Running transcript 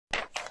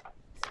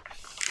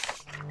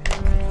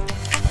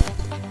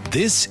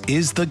This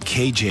is The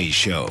KJ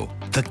Show.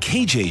 The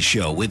KJ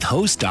Show with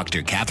host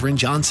Dr. Katherine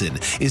Johnson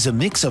is a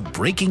mix of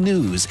breaking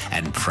news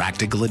and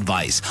practical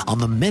advice on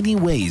the many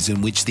ways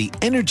in which the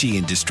energy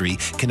industry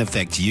can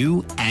affect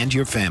you and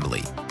your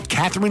family.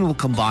 Katherine will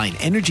combine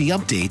energy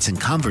updates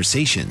and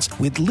conversations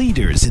with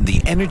leaders in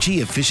the energy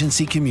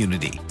efficiency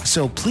community.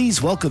 So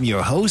please welcome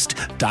your host,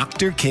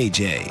 Dr.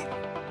 KJ.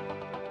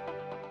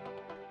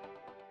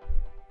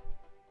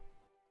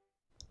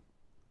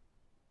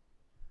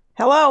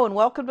 Hello and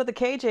welcome to the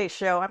KJ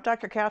Show. I'm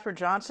Dr. Katherine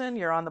Johnson.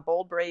 You're on the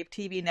Bold Brave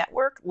TV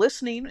network,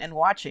 listening and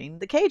watching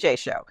the KJ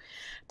Show.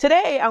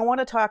 Today, I want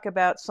to talk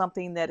about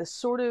something that is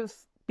sort of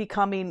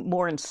becoming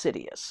more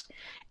insidious.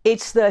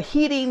 It's the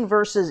heating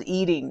versus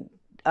eating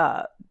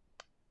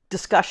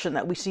discussion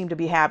that we seem to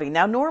be having.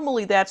 Now,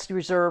 normally that's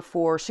reserved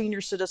for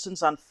senior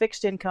citizens on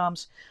fixed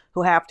incomes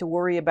who have to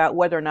worry about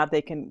whether or not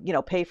they can,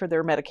 pay for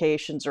their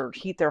medications or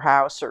heat their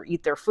house or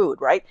eat their food,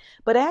 right?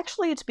 But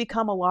actually, it's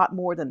become a lot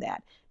more than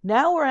that.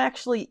 Now we're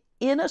actually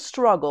in a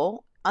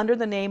struggle under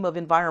the name of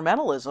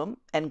environmentalism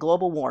and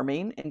global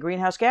warming and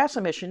greenhouse gas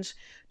emissions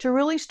to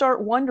really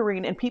start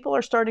wondering, and people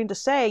are starting to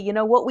say,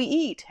 what we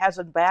eat has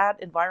a bad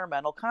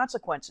environmental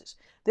consequences.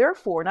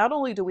 Therefore, not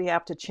only do we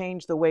have to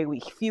change the way we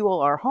fuel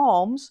our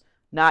homes,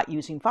 not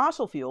using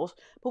fossil fuels,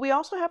 but we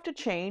also have to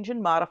change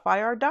and modify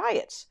our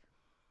diets.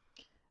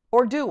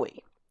 Or do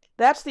we?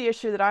 That's the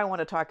issue that I want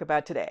to talk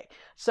about today.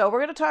 So we're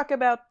going to talk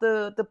about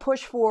the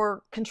push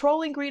for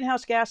controlling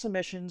greenhouse gas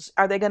emissions.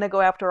 Are they going to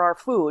go after our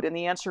food? And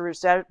the answer is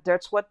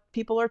that's what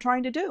people are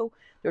trying to do.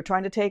 They're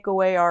trying to take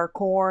away our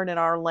corn and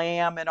our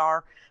lamb and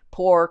our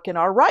pork and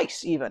our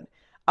rice even.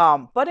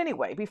 But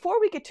anyway, before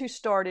we get too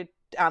started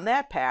on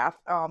that path,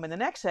 in the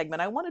next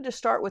segment, I wanted to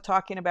start with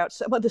talking about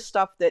some of the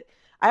stuff that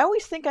I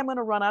always think I'm going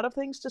to run out of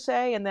things to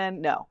say, and then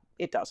no,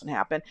 it doesn't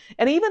happen.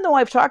 And even though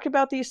I've talked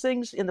about these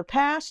things in the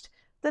past,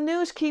 the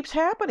news keeps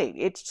happening.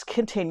 It's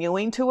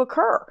continuing to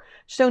occur.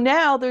 So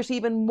now there's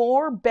even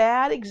more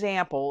bad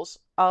examples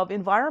of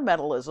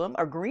environmentalism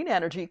or green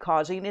energy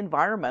causing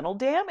environmental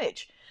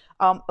damage.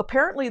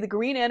 Apparently, the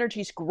green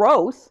energy's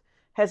growth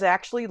has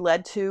actually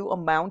led to a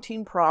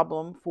mounting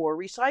problem for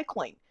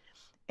recycling.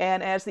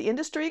 And as the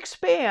industry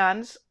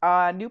expands,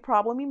 a new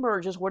problem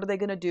emerges. What are they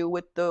going to do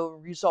with the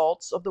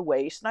results of the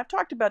waste? And I've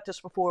talked about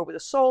this before with the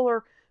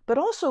solar, but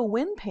also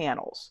wind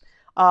panels.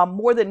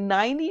 More than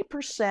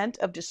 90%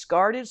 of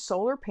discarded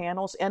solar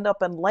panels end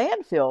up in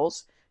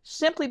landfills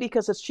simply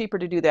because it's cheaper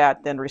to do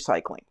that than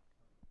recycling.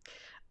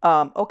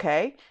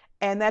 Okay,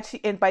 and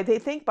they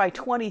think by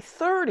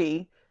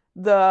 2030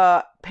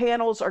 the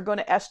panels are going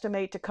to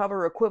estimate to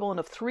cover equivalent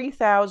of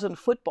 3,000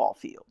 football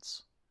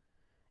fields.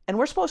 And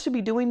we're supposed to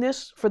be doing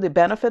this for the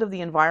benefit of the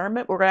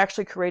environment. We're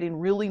actually creating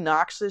really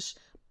noxious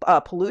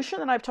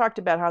pollution, and I've talked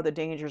about how the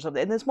dangers of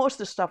it. And most of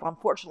this stuff,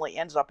 unfortunately,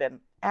 ends up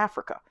in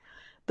Africa.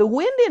 The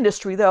wind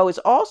industry, though, is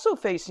also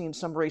facing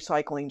some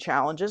recycling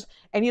challenges.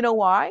 And you know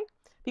why?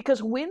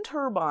 Because wind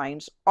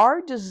turbines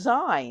are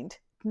designed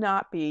to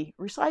not be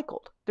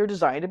recycled. They're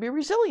designed to be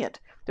resilient.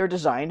 They're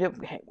designed to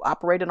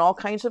operate in all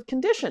kinds of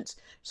conditions.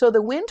 So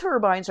the wind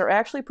turbines are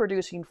actually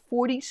producing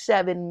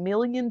 47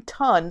 million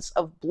tons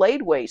of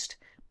blade waste,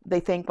 they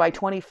think, by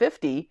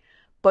 2050.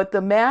 But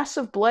the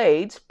massive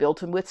blades, built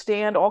to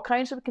withstand all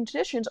kinds of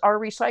conditions, are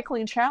a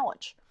recycling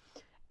challenge.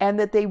 And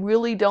that they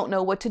really don't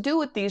know what to do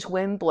with these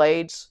wind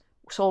blades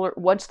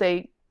once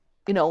they,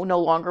 no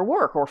longer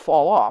work or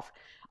fall off.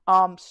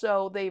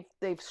 So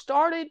they've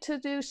started to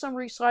do some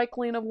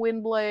recycling of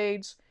wind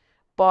blades,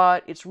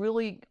 but it's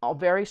really a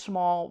very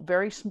small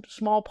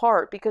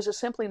part because it's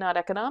simply not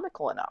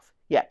economical enough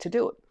yet to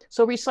do it.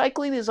 So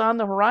recycling is on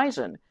the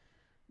horizon,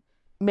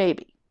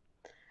 maybe.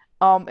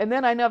 And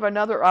then I have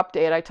another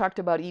update. I talked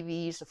about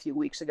EVs a few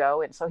weeks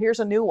ago, and so here's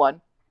a new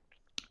one.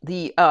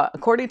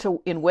 According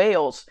to in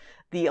Wales,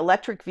 the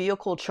electric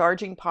vehicle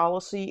charging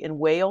policy in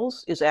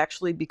Wales is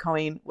actually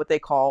becoming what they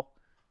call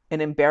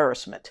an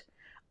embarrassment.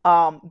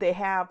 Wales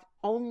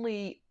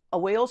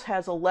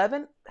has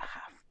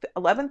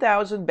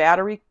 11,000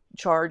 battery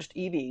charged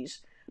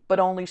EVs,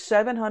 but only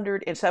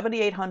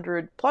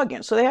 7,800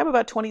 plug-ins. So they have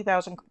about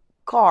 20,000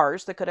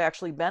 cars that could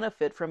actually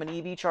benefit from an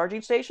EV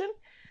charging station,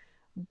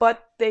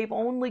 but they've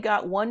only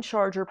got one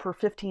charger per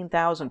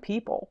 15,000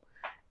 people.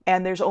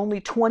 And there's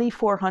only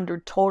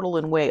 2,400 total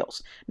in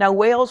Wales. Now,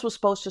 Wales was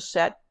supposed to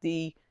set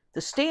the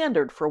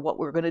standard for what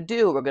we're going to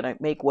do. We're going to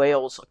make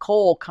Wales a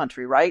coal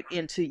country, right,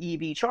 into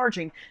EV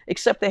charging,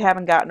 except they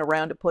haven't gotten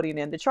around to putting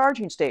in the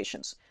charging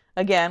stations.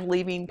 Again,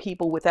 leaving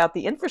people without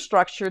the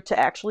infrastructure to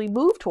actually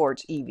move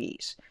towards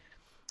EVs.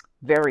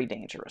 Very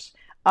dangerous.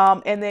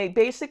 And they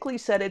basically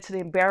said it's an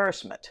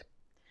embarrassment.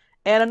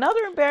 And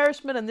another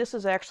embarrassment, and this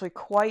is actually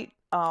quite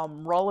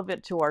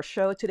relevant to our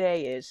show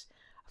today, is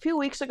a few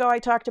weeks ago, I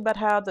talked about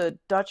how the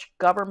Dutch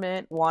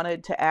government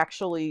wanted to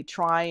actually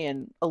try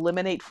and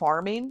eliminate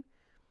farming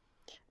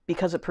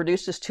because it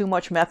produces too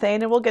much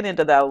methane, and we'll get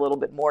into that a little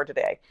bit more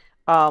today.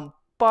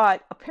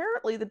 But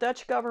apparently the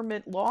Dutch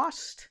government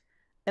lost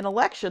an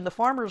election. The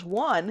farmers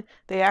won.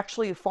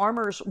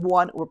 Farmers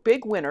won, were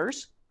big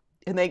winners,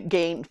 and they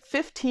gained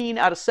 15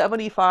 out of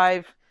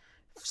 75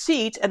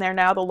 seats, and they're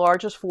now the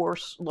largest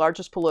force,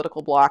 largest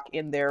political bloc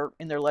in their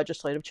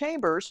legislative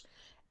chambers.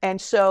 And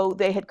so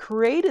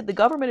the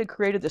government had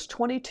created this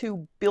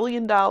 $22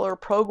 billion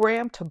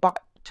program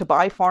to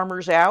buy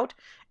farmers out.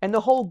 And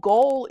the whole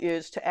goal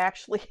is to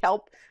actually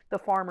help the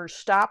farmers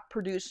stop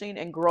producing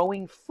and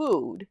growing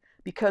food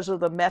because of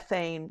the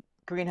methane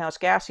greenhouse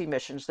gas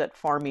emissions that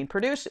farming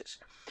produces.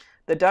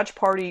 The Dutch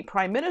party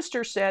prime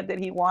minister said that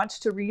he wants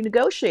to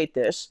renegotiate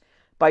this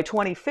by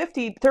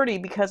 2030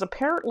 because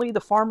apparently the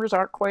farmers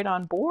aren't quite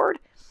on board.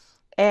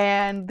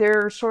 And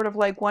they're sort of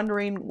like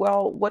wondering,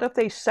 well, what if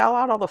they sell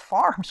out all the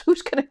farms?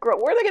 Who's going to grow?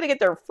 Where are they going to get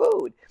their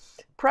food?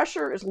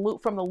 Pressure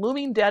from the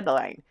looming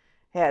deadline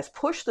has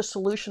pushed the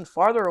solution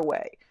farther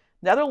away.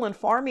 Netherlands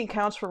farming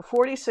counts for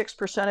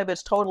 46% of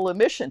its total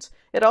emissions.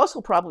 It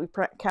also probably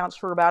counts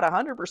for about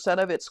 100%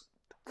 of its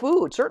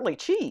food, certainly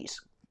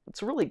cheese.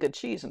 It's really good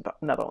cheese in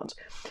Netherlands.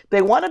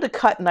 They wanted to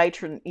cut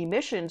nitrogen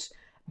emissions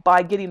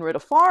by getting rid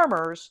of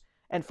farmers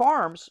and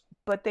farms,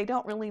 but they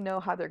don't really know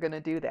how they're going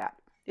to do that.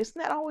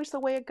 Isn't that always the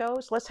way it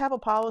goes? Let's have a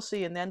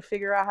policy and then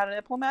figure out how to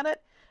implement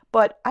it.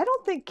 But I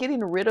don't think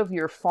getting rid of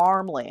your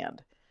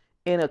farmland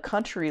in a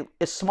country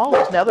as small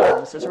as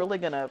Netherlands is really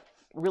going to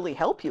really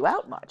help you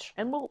out much.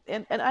 And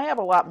I have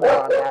a lot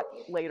more on that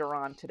later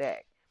on today.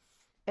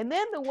 And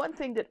then the one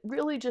thing that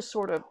really just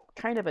sort of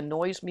kind of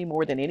annoys me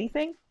more than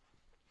anything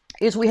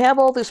is we have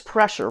all this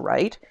pressure,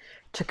 right,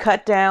 to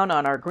cut down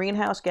on our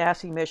greenhouse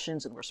gas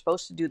emissions, and we're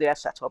supposed to do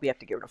this. That's why we have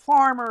to get rid of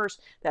farmers.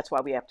 That's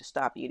why we have to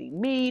stop eating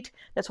meat.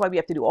 That's why we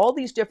have to do all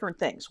these different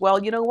things.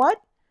 Well, you know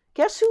what?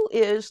 Guess who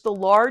is the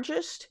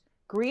largest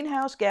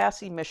greenhouse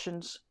gas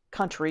emissions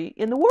country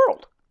in the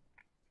world?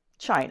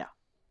 China.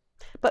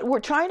 But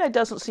where China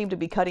doesn't seem to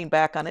be cutting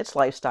back on its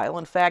lifestyle.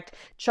 In fact,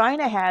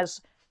 China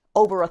has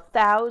over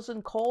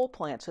 1,000 coal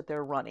plants that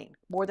they're running,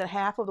 more than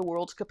half of the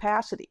world's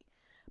capacity.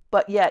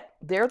 But yet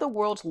they're the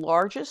world's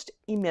largest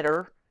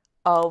emitter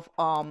of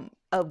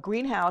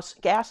greenhouse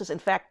gases. In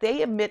fact,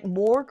 they emit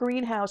more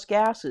greenhouse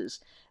gases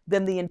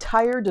than the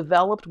entire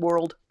developed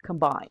world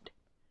combined.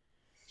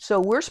 So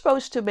we're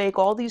supposed to make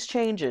all these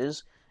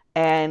changes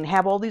and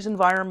have all these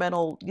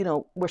environmental,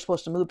 we're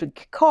supposed to move to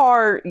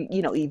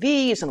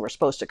EVs, and we're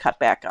supposed to cut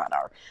back on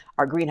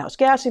our greenhouse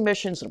gas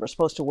emissions, and we're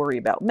supposed to worry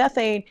about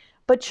methane.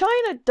 But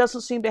China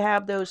doesn't seem to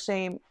have those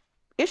same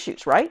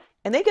issues, right?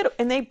 And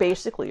they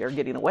basically are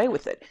getting away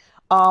with it.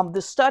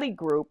 The study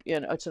group,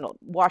 it's a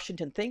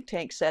Washington think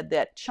tank, said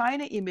that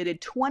China emitted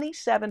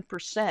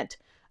 27%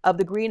 of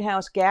the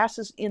greenhouse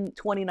gases in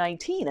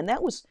 2019, and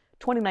that was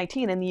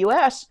 2019, and the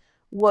U.S.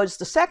 was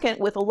the second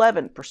with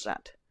 11%.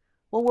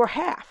 Well, we're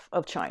half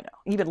of China,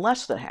 even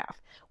less than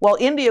half, while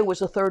India was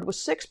the third with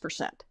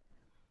 6%.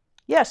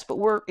 Yes,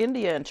 but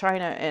India and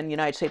China and the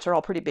United States are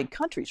all pretty big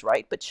countries,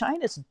 right? But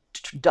China's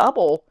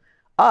double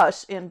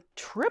us and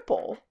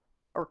triple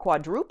or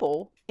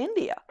quadruple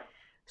India.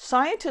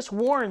 Scientists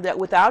warned that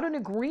without an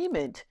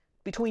agreement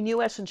between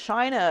U.S. and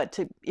China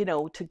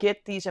to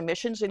get these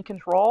emissions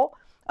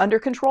under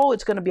control,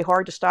 it's going to be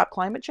hard to stop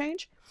climate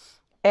change,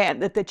 and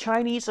that the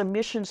Chinese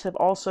emissions have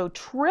also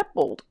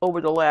tripled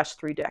over the last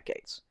 3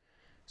 decades.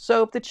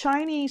 So if the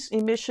Chinese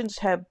emissions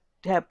have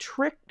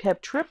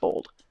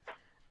tripled,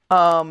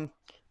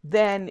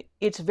 then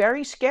it's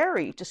very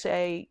scary to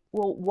say,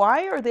 well,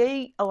 why are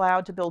they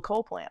allowed to build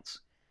coal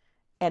plants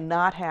and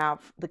not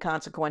have the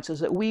consequences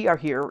that we are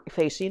here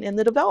facing in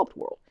the developed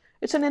world?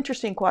 It's an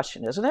interesting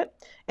question, isn't it?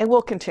 And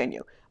we'll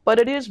continue. But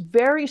it is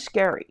very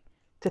scary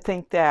to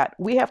think that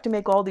we have to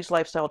make all these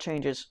lifestyle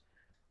changes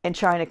and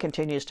China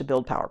continues to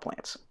build power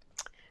plants.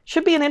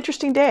 Should be an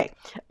interesting day.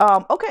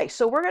 Okay,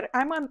 so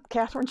I'm on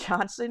Katherine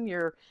Johnson,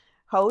 your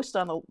host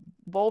on the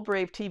Bold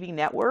Brave TV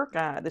network.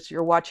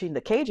 You're watching the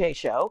KJ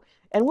Show,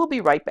 and we'll be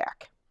right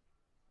back.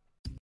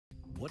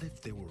 What if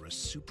there were a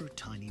super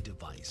tiny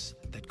device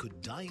that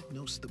could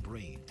diagnose the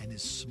brain and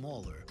is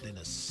smaller than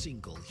a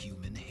single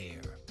human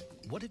hair?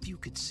 What if you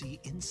could see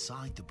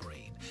inside the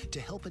brain to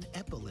help an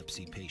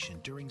epilepsy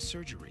patient during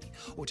surgery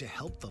or to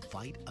help the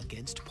fight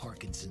against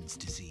Parkinson's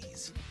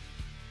disease?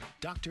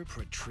 Dr.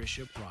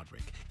 Patricia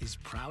Broderick is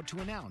proud to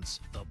announce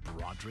the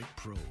Broderick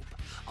Probe,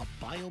 a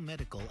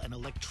biomedical and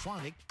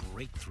electronic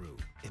breakthrough.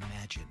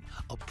 Imagine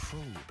a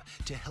probe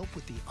to help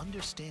with the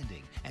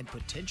understanding and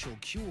potential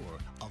cure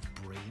of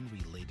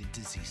brain-related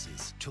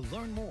diseases. To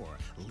learn more,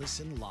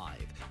 listen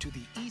live to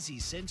the Easy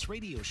Sense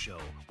radio show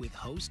with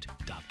host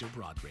Dr.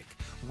 Broderick,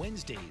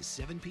 Wednesdays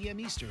 7 p.m.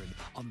 Eastern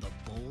on the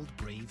Bold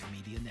Brave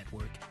Media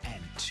Network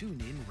and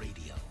TuneIn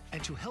Radio.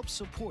 And to help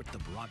support the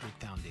Broderick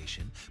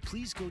Foundation,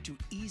 please go to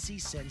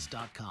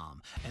EasySense.com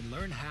and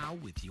learn how,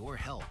 with your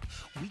help,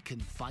 we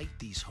can fight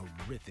these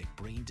horrific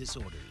brain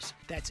disorders.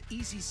 That's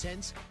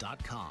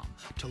EasySense.com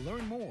to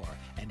learn more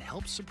and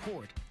help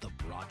support the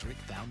Broderick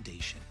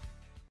Foundation.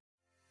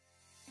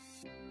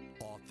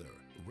 Author,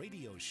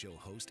 radio show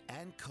host,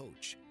 and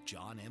coach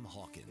John M.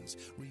 Hawkins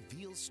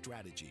reveals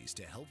strategies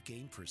to help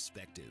gain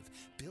perspective,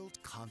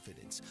 build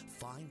confidence,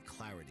 find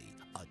clarity,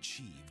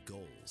 achieve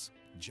goals.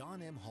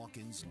 John M.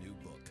 Hawkins' new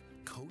book,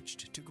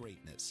 Coached to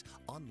Greatness,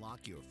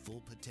 Unlock Your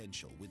Full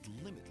Potential with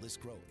Limitless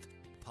Growth,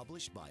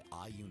 Published by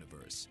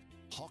iUniverse,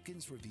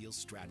 Hawkins reveals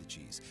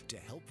strategies to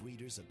help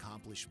readers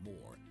accomplish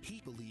more.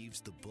 He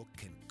believes the book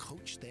can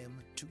coach them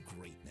to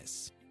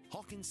greatness.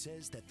 Hawkins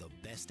says that the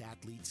best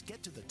athletes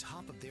get to the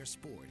top of their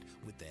sport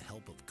with the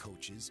help of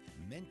coaches,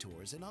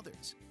 mentors, and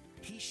others.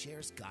 He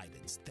shares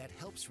guidance that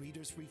helps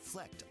readers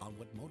reflect on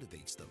what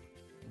motivates them,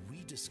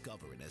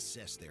 rediscover and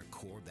assess their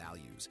core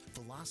values,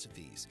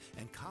 philosophies,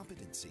 and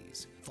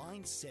competencies,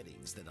 find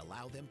settings that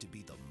allow them to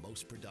be the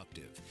most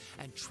productive,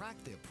 and track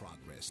their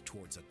progress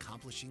towards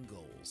accomplishing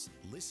goals.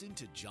 Listen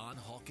to John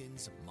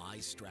Hawkins' My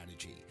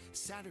Strategy,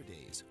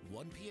 Saturdays,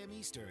 1 p.m.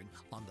 Eastern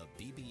on the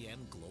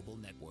BBM Global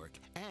Network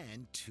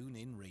and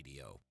TuneIn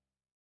Radio.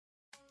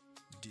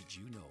 Did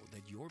you know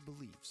that your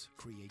beliefs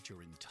create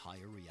your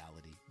entire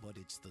reality, but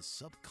it's the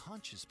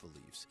subconscious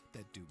beliefs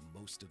that do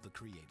most of the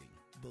creating?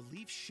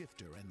 Belief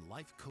shifter and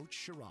life coach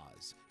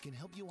Shiraz can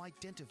help you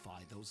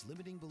identify those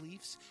limiting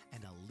beliefs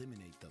and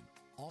eliminate them,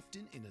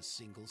 often in a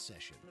single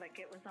session. Like,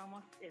 it was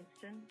almost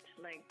instant.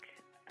 Like,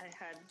 I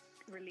had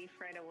relief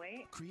right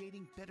away.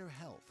 Creating better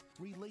health,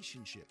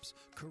 relationships,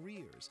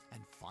 careers,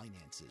 and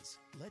finances.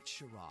 Let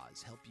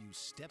Shiraz help you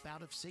step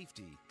out of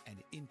safety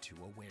and into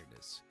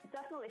awareness.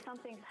 Definitely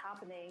something's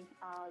happening.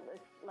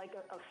 It's like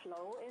a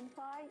flow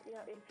inside.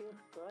 It feels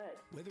good.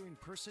 Whether in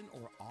person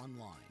or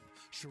online,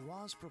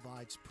 Shiraz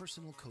provides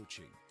personal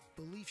coaching,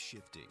 belief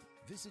shifting.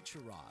 Visit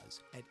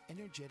Shiraz at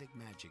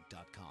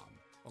energeticmagic.com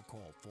or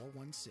call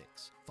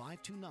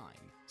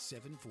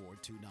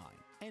 416-529-7429.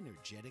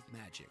 Energetic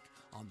Magic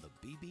on the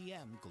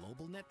BBM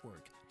Global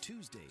Network,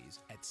 Tuesdays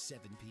at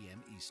 7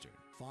 p.m. Eastern.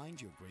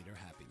 Find your greater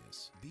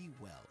happiness. Be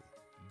well.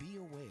 Be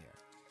aware.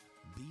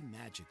 Be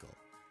magical.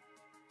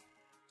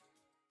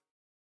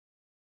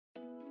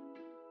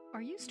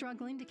 Are you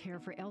struggling to care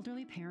for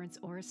elderly parents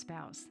or a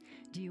spouse?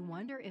 Do you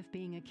wonder if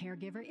being a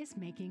caregiver is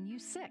making you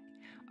sick?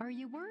 Are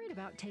you worried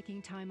about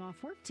taking time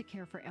off work to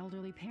care for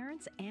elderly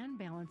parents and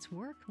balance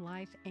work,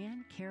 life,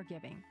 and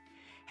caregiving?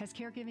 Has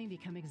caregiving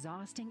become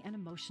exhausting and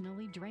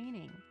emotionally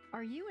draining?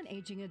 Are you an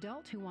aging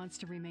adult who wants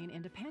to remain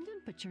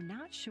independent, but you're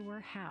not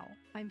sure how?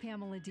 I'm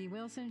Pamela D.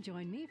 Wilson.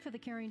 Join me for the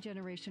Caring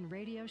Generation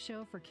radio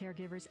show for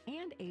caregivers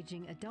and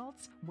aging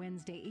adults,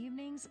 Wednesday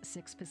evenings,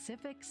 6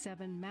 Pacific,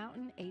 7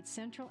 Mountain, 8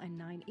 Central, and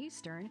 9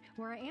 Eastern,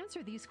 where I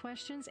answer these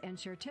questions and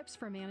share tips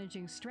for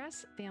managing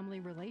stress, family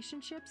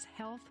relationships,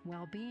 health,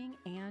 well-being,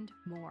 and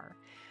more.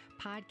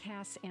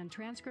 Podcasts and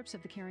transcripts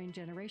of The Caring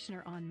Generation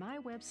are on my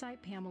website,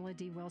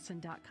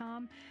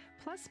 PamelaDWilson.com,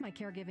 plus my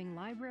caregiving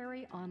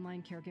library,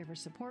 online caregiver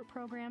support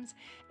programs,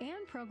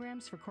 and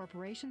programs for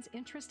corporations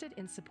interested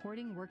in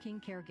supporting working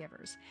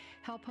caregivers.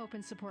 Help, hope,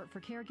 and support for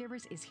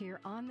caregivers is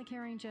here on The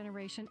Caring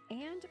Generation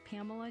and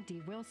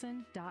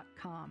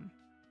PamelaDWilson.com.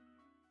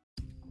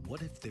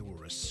 What if there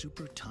were a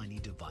super tiny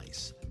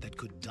device that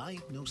could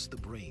diagnose the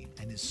brain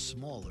and is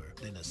smaller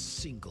than a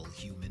single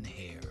human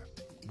hair?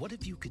 What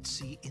if you could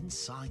see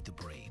inside the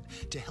brain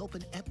to help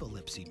an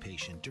epilepsy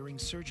patient during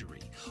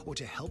surgery or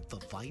to help the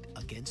fight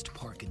against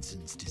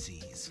Parkinson's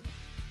disease?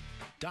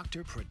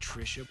 Dr.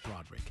 Patricia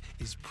Broderick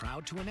is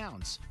proud to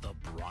announce the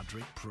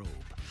Broderick Probe,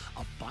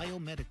 a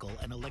biomedical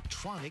and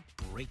electronic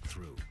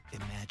breakthrough.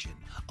 Imagine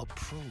a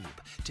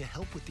probe to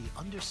help with the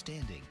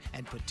understanding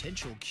and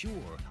potential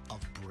cure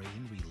of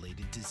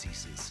brain-related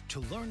diseases. To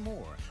learn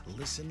more,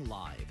 listen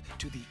live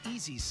to the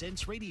Easy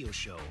Sense radio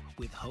show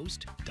with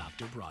host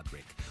Dr.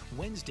 Broderick,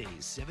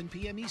 Wednesdays 7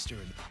 p.m.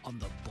 Eastern on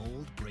the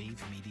Bold Brave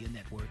Media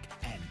Network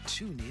and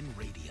TuneIn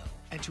Radio.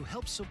 And to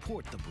help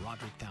support the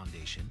Broderick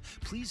Foundation,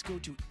 please go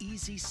to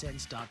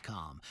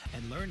EasySense.com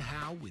and learn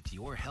how, with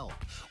your help,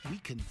 we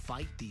can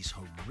fight these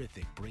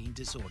horrific brain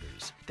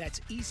disorders.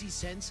 That's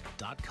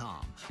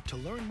EasySense.com to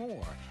learn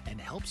more and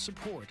help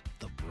support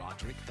the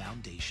Broderick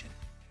Foundation.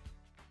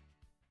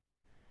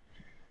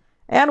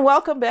 And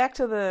welcome back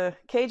to the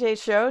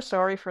KJ Show.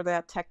 Sorry for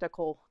that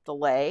technical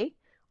delay.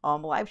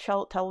 Live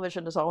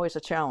television is always a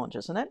challenge,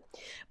 isn't it?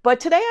 But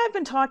today I've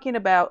been talking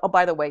about, oh,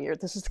 by the way,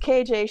 this is the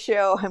KJ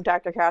Show. I'm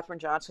Dr. Katherine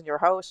Johnson, your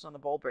host on the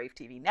Bold Brave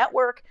TV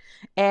network.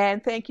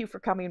 And thank you for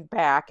coming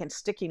back and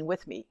sticking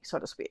with me, so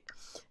to speak.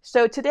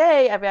 So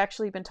today I've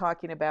actually been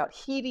talking about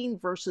heating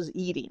versus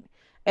eating.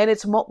 And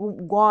it's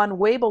gone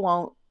way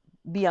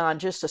beyond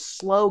just a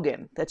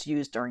slogan that's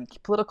used during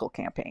political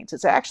campaigns.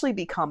 It's actually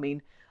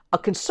becoming a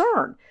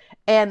concern.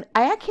 And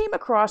I came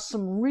across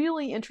some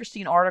really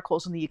interesting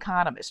articles in The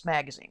Economist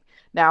magazine.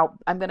 Now,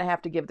 I'm going to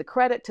have to give the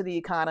credit to The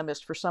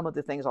Economist for some of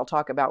the things I'll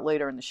talk about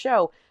later in the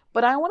show,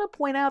 but I want to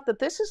point out that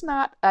this is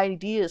not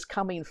ideas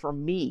coming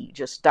from me,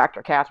 just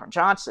Dr. Katherine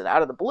Johnson,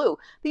 out of the blue.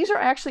 These are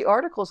actually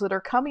articles that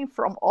are coming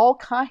from all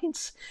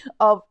kinds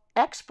of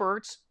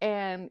experts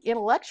and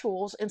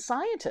intellectuals and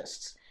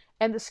scientists.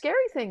 And the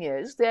scary thing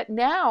is that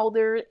now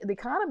The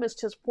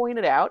Economist has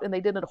pointed out, and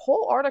they did a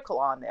whole article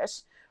on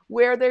this,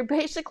 where they're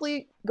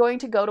basically going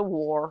to go to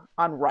war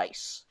on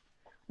rice.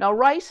 Now,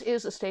 rice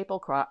is a staple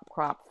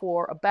crop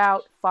for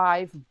about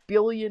 5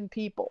 billion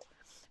people.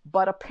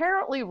 But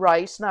apparently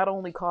rice not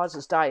only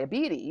causes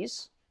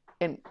diabetes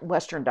in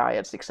Western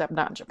diets, except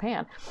not in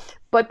Japan,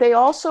 but they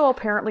also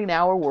apparently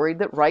now are worried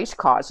that rice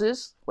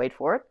causes, wait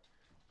for it,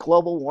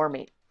 global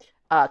warming.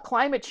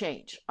 Climate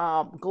change.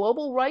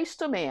 Global rice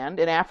demand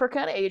in Africa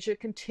and Asia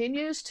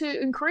continues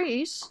to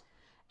increase,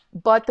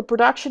 but the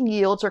production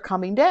yields are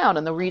coming down.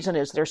 And the reason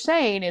is they're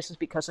saying is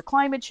because of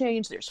climate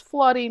change, there's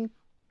flooding,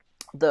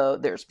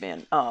 there's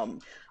been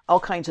all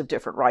kinds of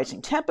different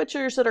rising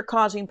temperatures that are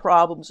causing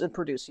problems in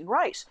producing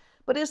rice.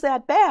 But is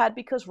that bad?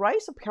 Because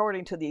rice,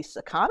 according to this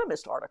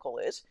Economist article,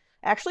 is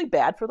actually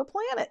bad for the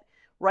planet.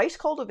 Rice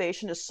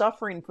cultivation is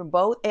suffering from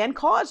global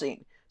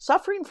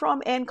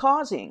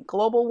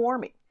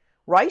warming.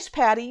 Rice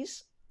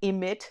paddies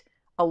emit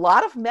a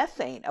lot of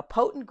methane, a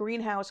potent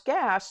greenhouse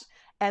gas,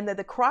 and that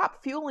the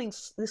crop fueling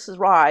this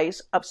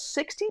rise of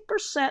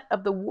 60%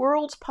 of the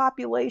world's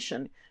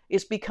population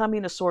is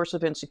becoming a source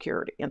of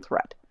insecurity and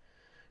threat.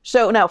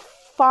 So now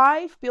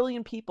 5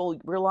 billion people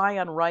rely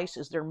on rice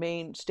as their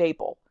main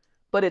staple,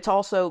 but it's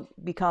also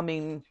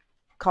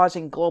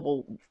causing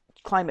global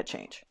climate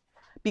change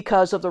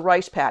because of the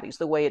rice paddies,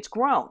 the way it's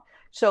grown.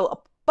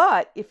 So,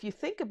 but if you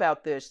think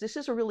about this, this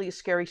is a really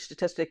scary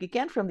statistic,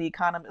 again, from The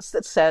Economist,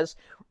 that says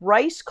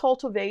rice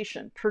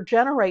cultivation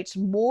generates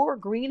more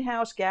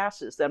greenhouse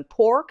gases than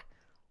pork,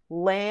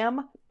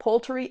 lamb,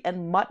 poultry,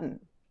 and mutton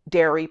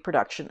dairy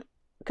production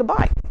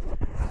combined.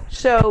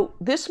 So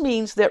this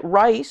means that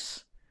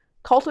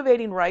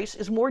cultivating rice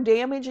is more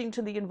damaging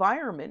to the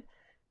environment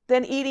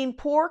than eating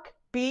pork,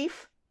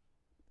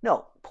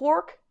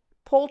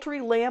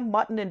 poultry, lamb,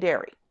 mutton, and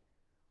dairy.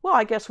 Well,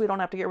 I guess we don't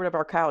have to get rid of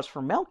our cows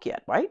for milk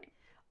yet, right?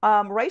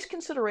 Rice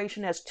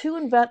consideration has 2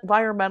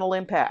 environmental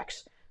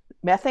impacts: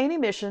 methane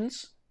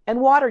emissions and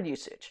water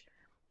usage.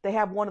 They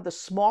have one of the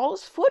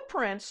smallest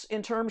footprints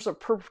in terms of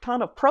per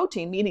ton of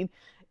protein, meaning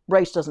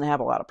rice doesn't have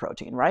a lot of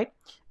protein, right?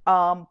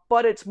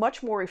 But it's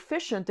much more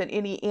efficient than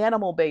any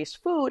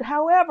animal-based food.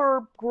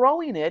 However,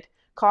 growing it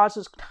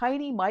causes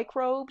tiny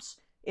microbes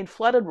in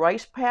flooded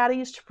rice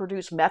paddies to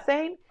produce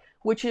methane,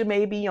 which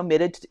may be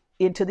emitted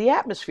into the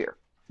atmosphere.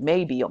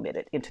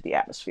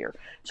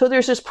 So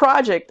there's this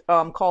project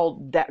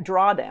called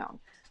Drawdown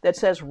that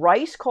says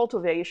rice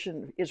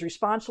cultivation is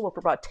responsible for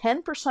about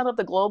 10% of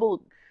the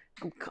global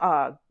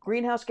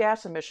greenhouse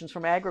gas emissions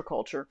from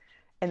agriculture,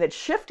 and that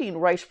shifting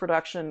rice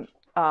production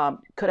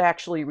could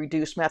actually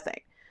reduce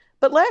methane.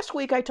 But last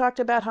week I talked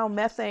about how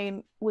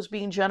methane was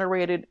being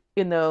generated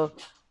in the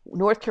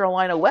North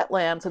Carolina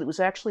wetlands, and it was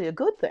actually a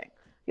good thing.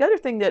 The other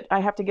thing that I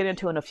have to get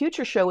into in a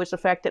future show is the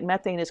fact that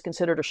methane is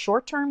considered a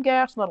short-term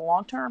gas, not a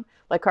long-term,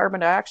 like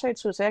carbon dioxide,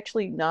 so it's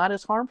actually not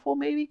as harmful,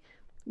 maybe.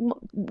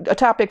 A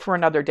topic for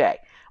another day.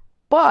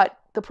 But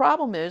the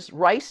problem is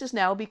rice is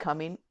now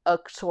becoming a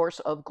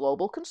source of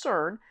global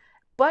concern,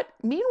 but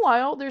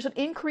meanwhile, there's an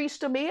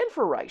increased demand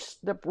for rice.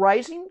 The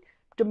rising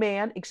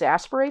demand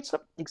exacerbates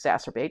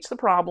the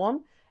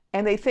problem,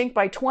 and they think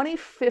by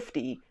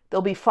 2050,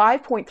 there'll be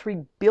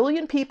 5.3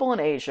 billion people in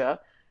Asia,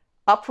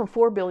 up from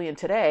 4 billion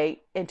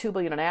today, and 2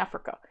 billion in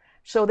Africa.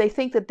 So they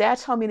think that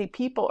that's how many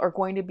people are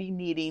going to be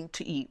wanting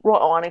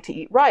to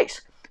eat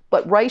rice.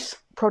 But rice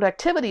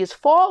productivity is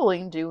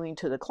falling due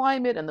to the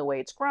climate and the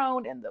way it's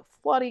grown and the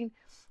flooding,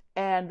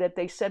 and that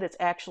they said it's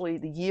actually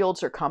the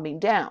yields are coming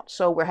down.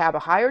 So we have a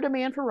higher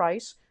demand for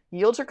rice,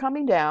 yields are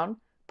coming down,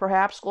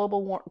 perhaps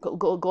global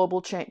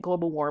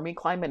warming,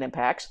 climate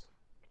impacts,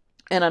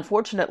 and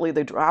unfortunately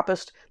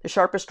the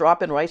sharpest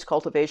drop in rice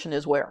cultivation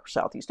is where?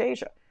 Southeast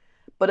Asia.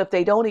 But if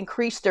they don't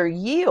increase their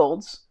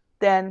yields,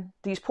 then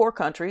these poor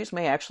countries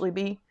may actually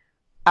be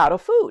out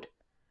of food.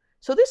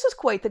 So this is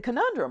quite the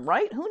conundrum,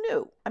 right? Who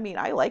knew? I mean,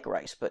 I like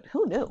rice, but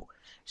who knew?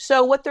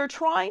 So what they're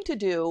trying to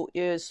do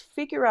is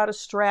figure out a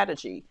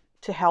strategy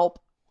to help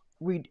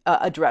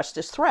address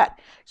this threat.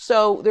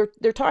 So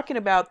they're talking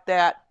about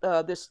that.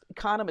 This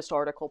Economist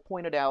article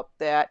pointed out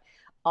that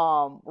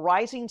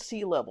rising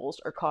sea levels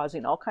are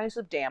causing all kinds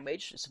of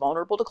damage. It's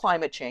vulnerable to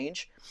climate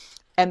change,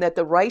 and that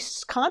the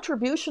rice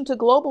contribution to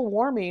global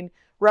warming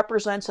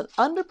represents an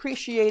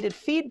unappreciated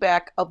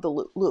feedback of the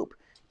loop.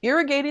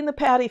 Irrigating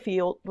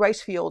the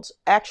rice fields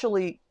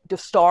actually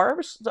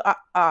starves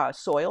the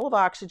soil of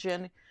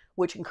oxygen,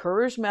 which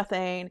encourages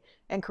methane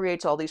and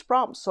creates all these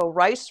problems. So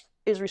rice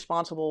is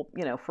responsible,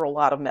 for a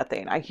lot of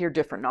methane. I hear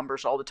different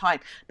numbers all the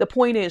time. The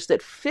point is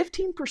that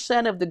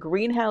 15% of the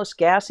greenhouse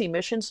gas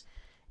emissions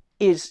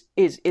is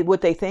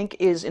what they think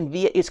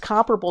is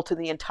comparable to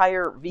the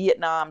entire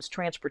Vietnam's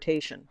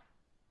transportation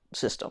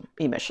system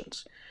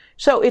emissions.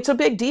 So it's a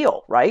big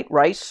deal, right?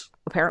 Rice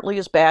apparently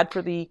is bad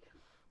for the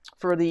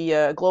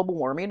global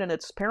warming, and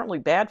it's apparently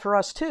bad for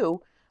us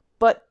too.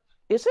 But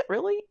is it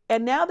really?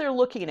 And now they're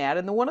looking at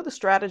it, and one of the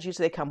strategies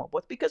they come up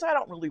with, because I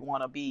don't really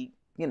want to be,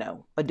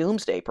 a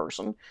doomsday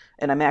person,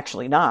 and I'm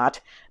actually not,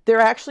 they're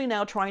actually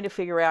now trying to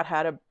figure out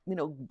how to,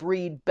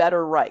 breed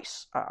better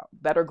rice,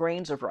 better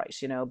grains of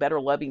rice,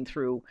 better living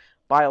through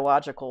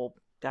biological,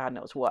 God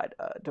knows what,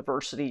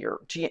 diversity or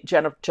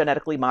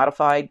genetically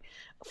modified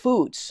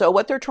foods. So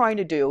what they're trying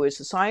to do is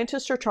the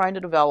scientists are trying to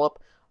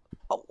develop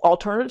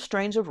alternative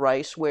strains of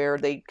rice where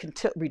they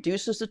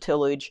reduces the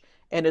tillage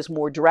and is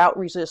more drought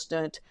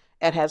resistant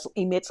and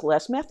emits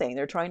less methane.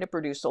 They're trying to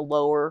produce a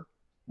lower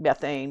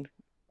methane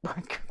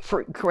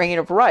grain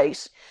of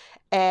rice.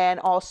 and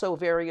also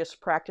various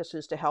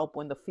practices to help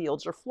when the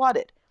fields are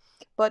flooded.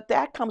 But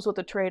that comes with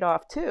a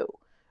trade-off too,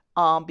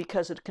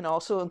 because it can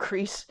also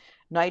increase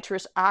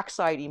nitrous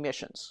oxide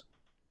emissions.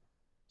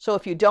 So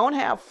if you don't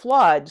have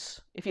floods,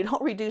 if you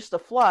don't reduce the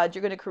floods,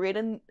 you're going to create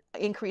an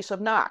increase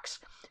of NOx.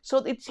 So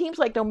it seems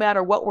like no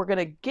matter what we're going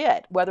to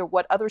get, whether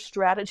what other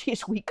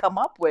strategies we come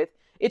up with,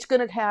 it's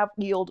going to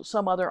yield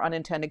some other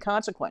unintended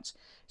consequence.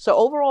 So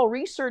overall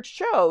research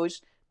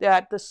shows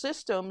that the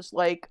systems,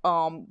 like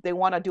they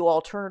want to do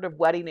alternative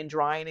wetting and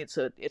drying, it's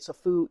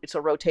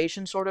a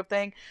rotation sort of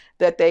thing,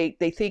 that they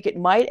think it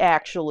might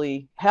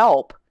actually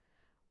help,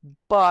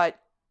 but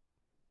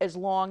as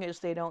long as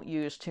they don't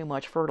use too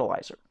much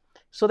fertilizer.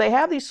 So they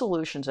have these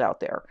solutions out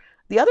there.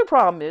 The other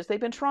problem is they've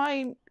been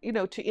trying,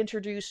 to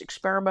introduce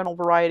experimental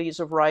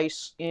varieties of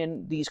rice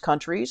in these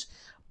countries.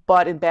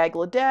 But in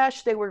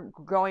Bangladesh, they were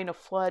growing a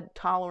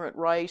flood-tolerant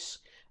rice.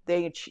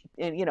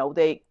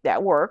 That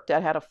worked.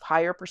 That had a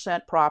higher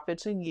percent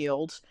profits and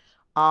yields.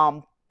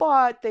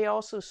 But they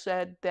also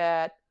said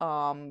that,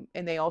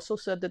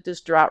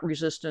 this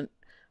drought-resistant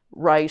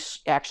rice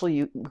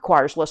actually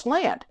requires less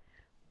land.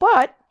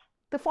 But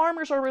the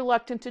farmers are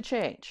reluctant to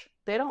change.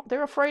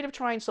 They're afraid of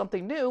trying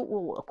something new,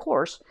 well, of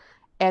course,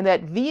 and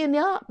that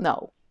Vietnam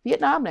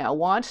now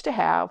wants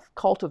to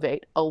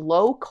cultivate a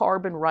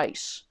low-carbon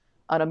rice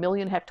on 1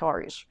 million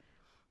hectares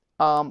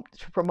to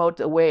promote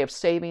a way of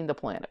saving the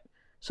planet.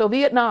 So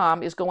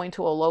Vietnam is going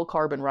to a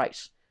low-carbon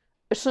rice,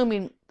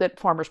 assuming that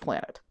farmers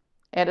plant it,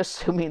 and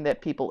assuming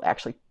that people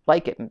actually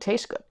like it and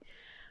taste good.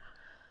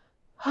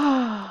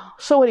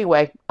 So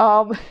anyway,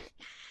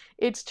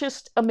 it's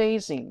just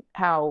amazing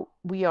how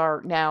we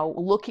are now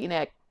looking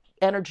at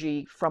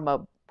energy from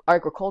an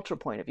agricultural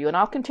point of view. And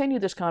I'll continue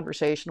this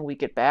conversation when we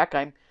get back.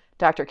 I'm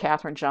Dr.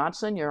 Katherine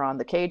Johnson. You're on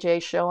the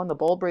KJ Show on the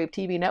Bold Brave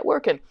TV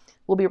network, and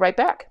we'll be right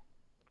back.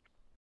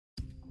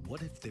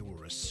 What if there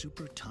were a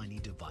super tiny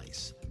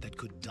device that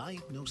could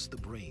diagnose the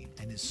brain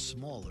and is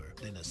smaller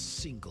than a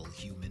single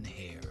human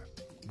hair?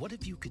 What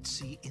if you could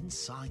see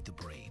inside the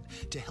brain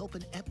to help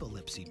an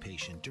epilepsy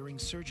patient during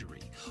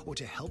surgery or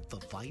to help the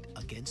fight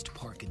against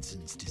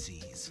Parkinson's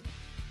disease?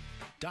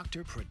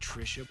 Dr.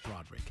 Patricia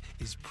Broderick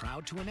is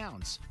proud to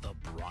announce the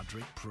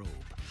Broderick Probe,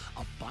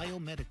 a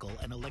biomedical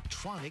and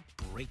electronic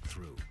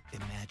breakthrough.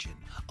 Imagine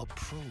a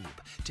probe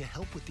to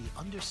help with the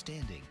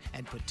understanding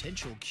and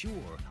potential cure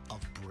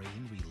of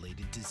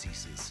brain-related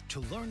diseases. To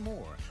learn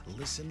more,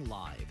 listen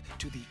live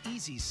to the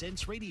Easy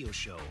Sense radio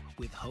show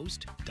with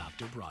host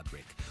Dr.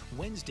 Broderick,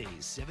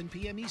 Wednesdays 7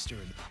 p.m.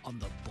 Eastern on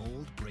the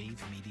Bold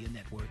Brave Media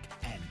Network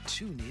and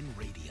TuneIn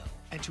Radio.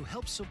 And to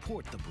help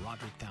support the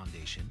Broderick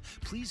Foundation,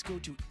 please go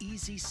to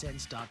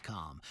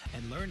EasySense.com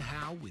and learn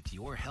how, with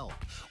your help,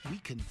 we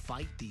can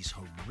fight these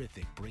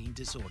horrific brain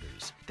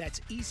disorders.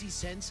 That's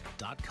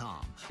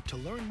EasySense.com to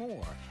learn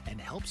more and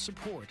help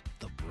support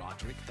the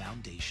Broderick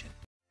Foundation.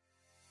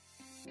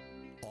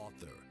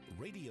 Author,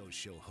 radio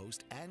show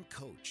host, and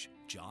coach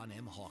John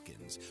M.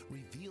 Hawkins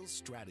reveals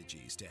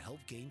strategies to help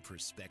gain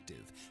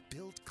perspective,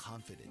 build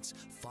confidence,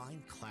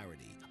 find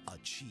clarity,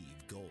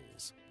 achieve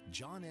goals.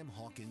 John M.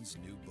 Hawkins'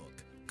 new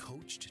book,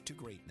 Coached to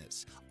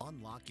Greatness,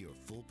 Unlock Your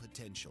Full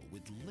Potential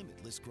with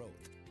Limitless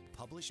Growth,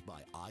 published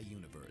by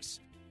iUniverse.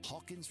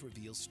 Hawkins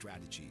reveals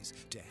strategies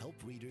to help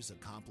readers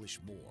accomplish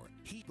more.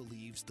 He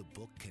believes the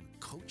book can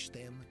coach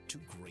them to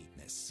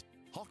greatness.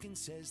 Hawkins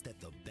says that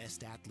the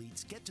best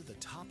athletes get to the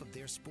top of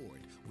their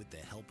sport with the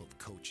help of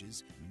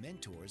coaches,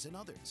 mentors, and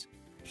others.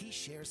 He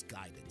shares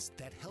guidance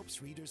that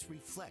helps readers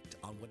reflect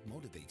on what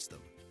motivates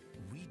them.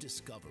 We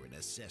discover and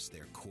assess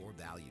their core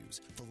values,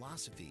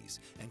 philosophies,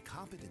 and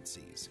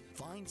competencies,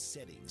 find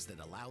settings that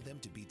allow them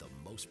to be the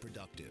most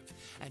productive,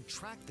 and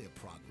track their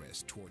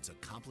progress towards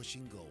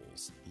accomplishing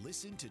goals.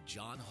 Listen to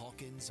John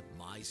Hawkins'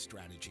 My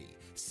Strategy,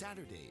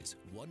 Saturdays,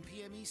 1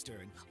 p.m.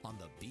 Eastern on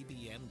the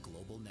BBM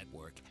Global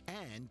Network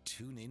and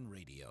TuneIn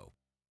Radio.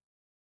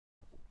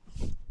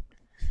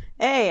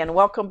 Hey, and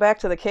welcome back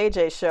to the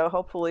KJ Show.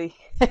 Hopefully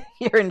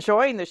you're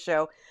enjoying the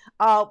show.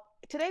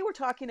 Today we're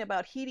talking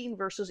about heating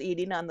versus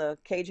eating on the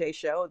KJ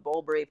Show at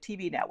Bold Brave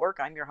TV Network.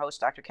 I'm your host,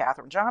 Dr.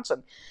 Katherine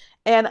Johnson.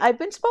 And I've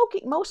been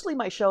mostly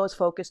my show is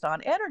focused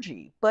on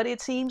energy, but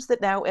it seems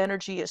that now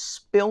energy is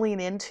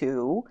spilling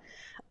into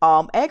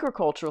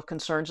agricultural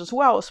concerns as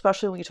well,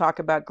 especially when you talk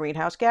about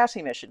greenhouse gas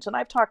emissions. And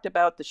I've talked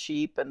about the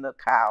sheep and the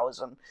cows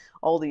and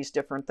all these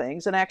different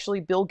things. And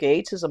actually, Bill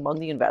Gates is among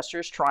the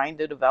investors trying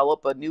to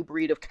develop a new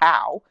breed of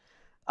cow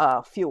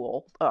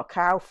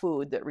cow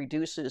food that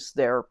reduces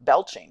their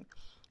belching.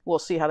 We'll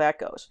see how that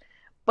goes.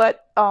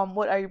 But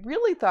what I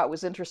really thought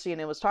was interesting,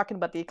 and was talking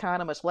about The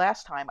Economist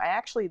last time,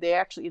 they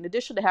actually, in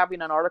addition to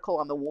having an article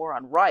on the war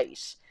on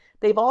rice,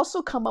 they've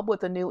also come up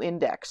with a new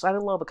index. I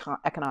love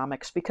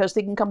economics because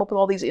they can come up with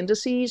all these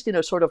indices,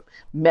 sort of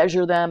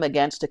measure them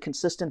against a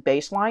consistent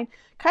baseline,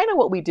 kind of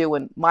what we do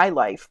in my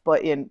life,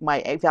 but in my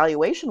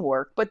evaluation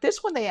work. But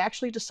this one, they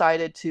actually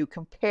decided to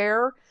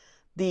compare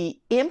the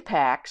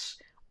impacts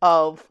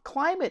of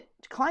climate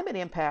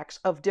impacts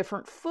of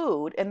different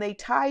food, and they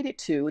tied it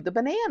to the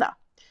banana.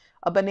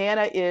 A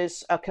banana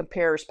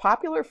compares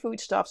popular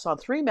foodstuffs on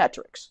three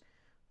metrics: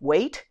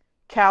 weight,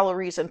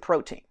 calories, and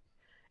protein.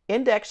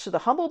 Indexed to the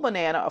humble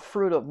banana, a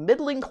fruit of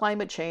middling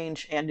climate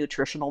change and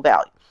nutritional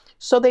value.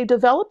 So they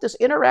developed this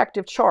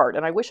interactive chart,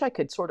 and I wish I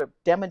could sort of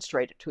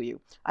demonstrate it to you.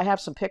 I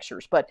have some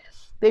pictures, but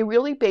they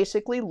really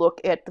basically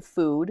look at the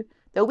food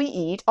that we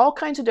eat, all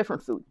kinds of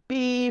different food: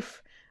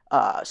 beef,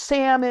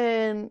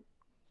 salmon,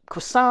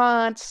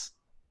 croissants,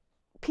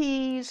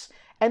 peas,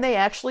 and they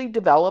actually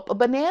develop a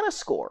banana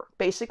score.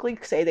 Basically,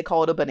 say they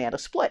call it a banana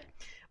split,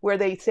 where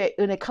they say,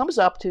 and it comes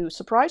up to,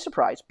 surprise,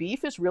 surprise,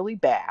 beef is really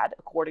bad,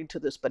 according to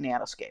this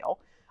banana scale,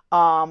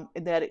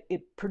 that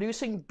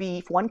producing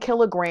beef, 1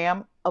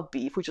 kilogram of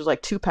beef, which is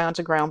like 2 pounds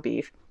of ground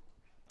beef,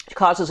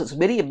 causes as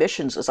many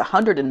emissions as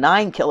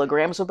 109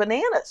 kilograms of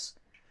bananas.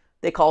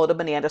 They call it a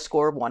banana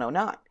score of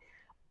 109.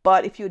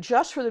 But if you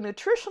adjust for the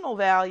nutritional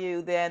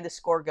value, then the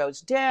score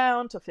goes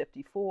down to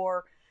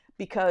 54,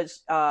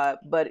 because,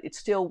 but it's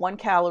still 1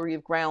 calorie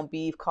of ground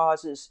beef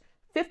causes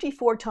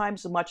 54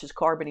 times as much as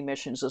carbon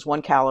emissions as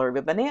 1 calorie of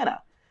a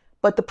banana.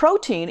 But the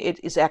protein, it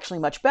is actually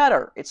much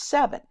better. It's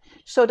 7.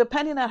 So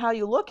depending on how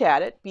you look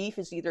at it, beef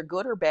is either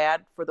good or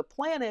bad for the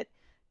planet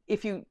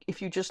if you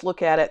just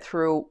look at it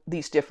through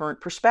these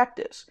different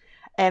perspectives.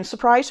 And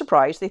surprise,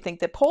 surprise, they think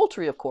that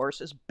poultry, of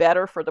course, is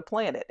better for the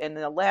planet. And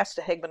in the last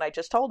segment, I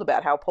just told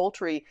about how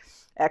poultry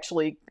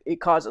actually, it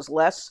causes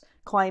less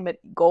climate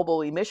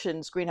global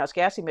emissions, greenhouse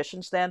gas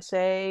emissions, than,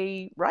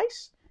 say,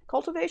 rice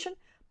cultivation.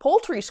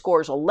 Poultry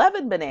scores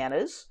 11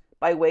 bananas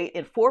by weight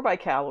and 4 by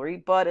calorie,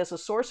 but as a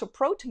source of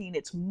protein,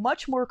 it's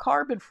much more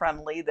carbon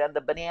friendly than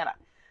the banana.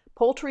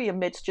 Poultry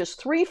emits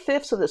just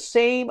 3/5 of the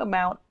same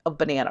amount of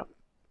banana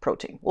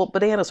protein. Well,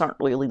 bananas aren't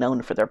really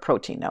known for their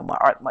protein now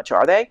much,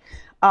 are they?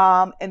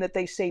 And that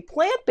they say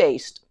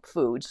plant-based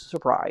foods,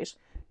 surprise,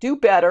 do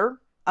better.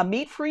 A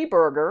meat-free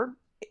burger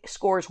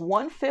scores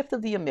 1/5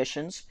 of the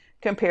emissions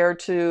compared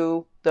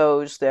to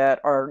those that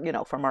are,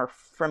 from our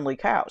friendly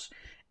cows.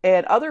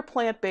 And other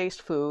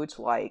plant-based foods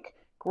like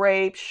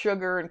grapes,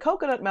 sugar, and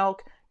coconut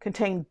milk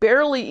contain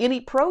barely any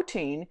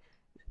protein,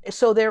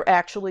 so they're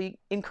actually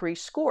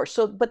increased scores.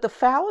 So, but the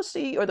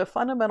fallacy or the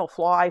fundamental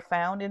flaw I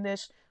found in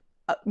this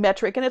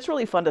metric, and it's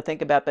really fun to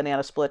think about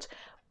banana splits,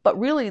 but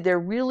really they're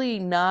really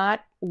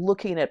not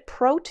looking at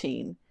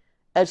protein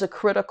as a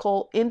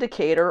critical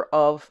indicator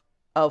of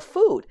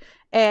food.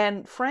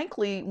 And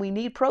frankly, we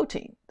need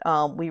protein.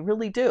 We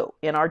really do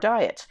in our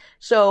diets.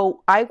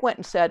 So I went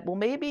and said, well,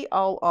 maybe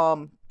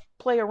I'll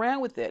play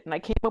around with it. And I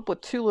came up with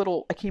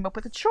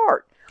a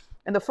chart.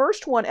 And the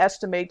first one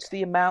estimates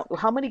the amount,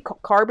 how many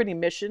carbon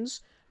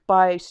emissions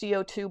by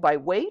CO2 by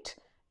weight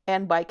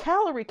and by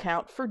calorie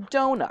count for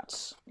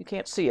donuts. You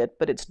can't see it,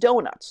 but it's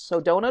donuts. So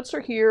donuts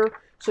are here.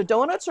 So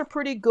donuts are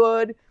pretty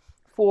good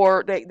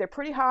they're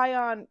pretty high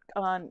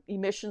on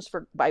emissions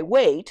by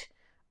weight.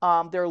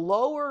 They're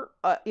lower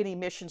in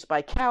emissions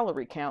by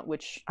calorie count,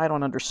 which I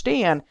don't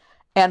understand.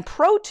 And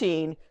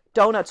protein,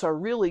 donuts are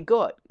really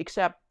good,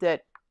 except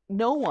that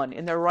no one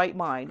in their right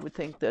mind would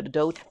think that a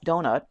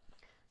donut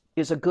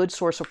is a good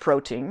source of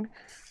protein,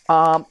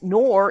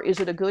 nor is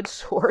it a good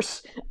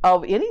source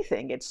of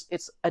anything. It's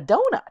a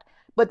donut,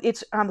 but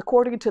it's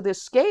according to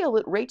this scale,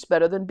 it rates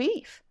better than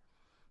beef.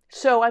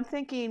 So I'm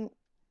thinking,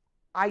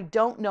 I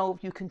don't know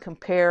if you can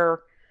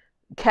compare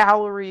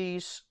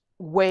calories,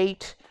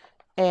 weight,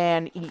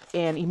 and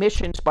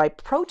emissions by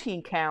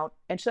protein count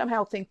and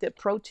somehow think that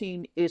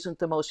protein isn't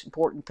the most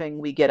important thing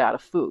we get out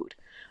of food.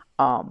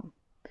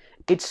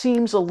 It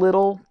seems a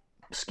little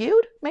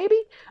skewed,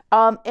 maybe.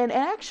 And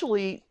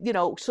actually,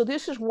 so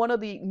this is one of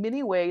the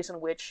many ways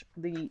in which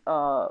the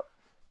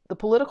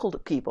political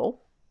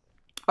people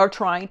are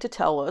trying to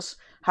tell us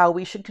how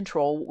we should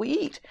control what we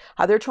eat,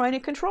 how they're trying to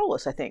control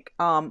us, I think.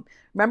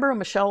 Remember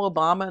Michelle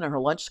Obama and her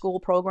lunch school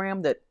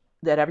program that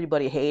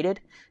everybody hated,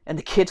 and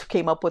the kids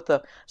came up with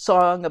a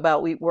song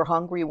about we're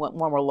hungry when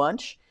we're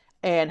lunch,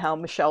 and how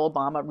Michelle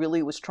Obama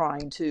really was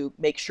trying to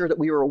make sure that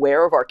we were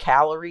aware of our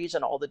calories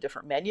and all the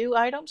different menu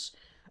items.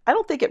 I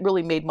don't think it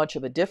really made much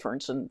of a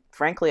difference, and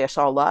frankly, I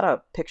saw a lot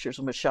of pictures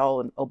of Michelle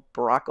and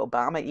Barack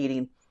Obama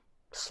eating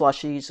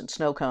slushies and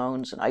snow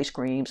cones and ice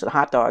creams and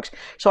hot dogs.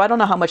 So I don't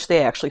know how much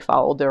they actually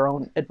followed their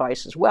own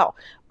advice as well.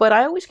 But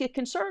I always get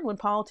concerned when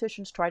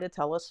politicians try to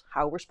tell us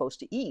how we're supposed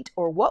to eat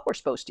or what we're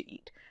supposed to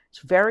eat. It's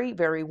very,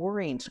 very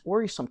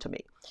worrisome to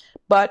me.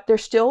 But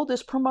there's still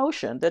this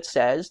promotion that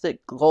says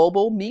that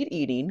global meat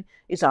eating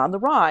is on the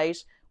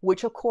rise,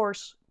 which of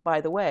course,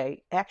 by the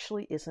way,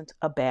 actually isn't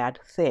a bad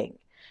thing.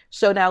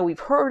 So now we've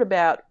heard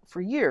about for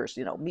years,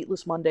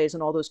 Meatless Mondays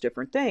and all those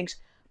different things.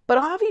 But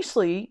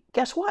obviously,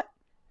 guess what?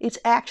 It's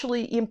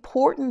actually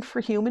important for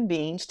human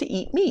beings to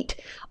eat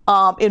meat.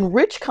 In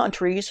rich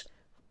countries,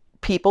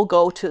 people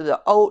go to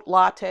the oat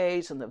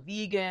lattes and the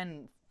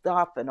vegan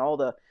stuff and all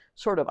the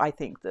sort of, I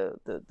think,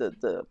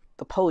 the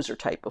poser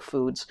type of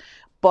foods.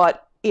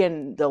 But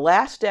in the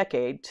last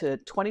decade to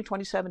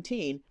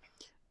 2017,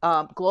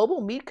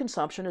 global meat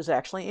consumption has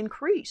actually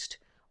increased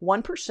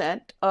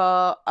 1%,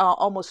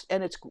 almost,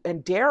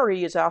 and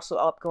dairy is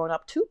also going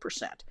up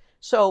 2%.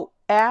 So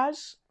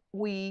as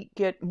we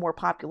get more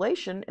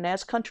population, and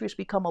as countries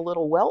become a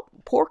little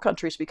poor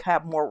countries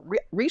have more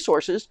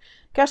resources,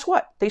 guess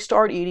what? They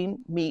start eating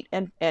meat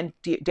and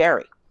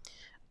dairy.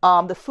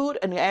 The Food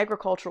and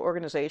Agriculture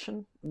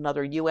Organization,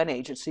 another UN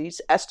agency,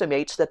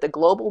 estimates that the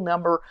global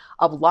number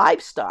of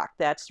livestock,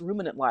 that's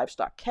ruminant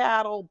livestock,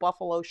 cattle,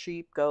 buffalo,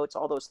 sheep, goats,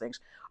 all those things,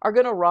 are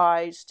going to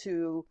rise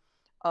to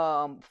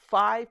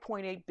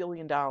 $5.8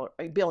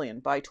 billion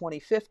by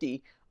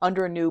 2050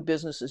 under a new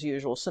business as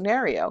usual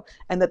scenario,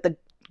 and that the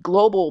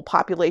global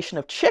population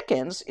of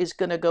chickens is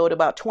going to go to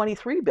about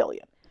 23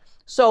 billion.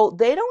 So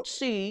they don't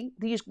see,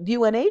 the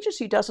UN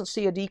agency doesn't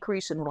see a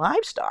decrease in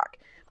livestock,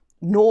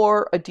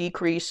 nor a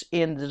decrease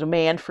in the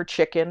demand for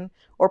chicken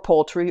or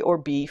poultry or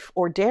beef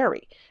or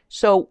dairy.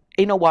 So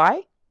you know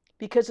why?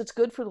 Because it's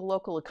good for the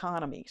local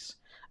economies.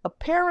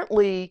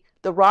 Apparently,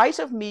 the rise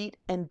of meat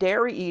and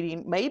dairy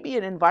eating may be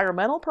an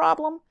environmental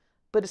problem,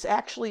 but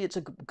it's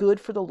good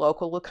for the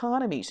local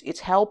economies.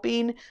 It's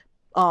helping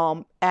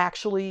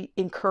actually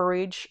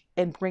encourage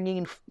and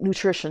bringing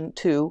nutrition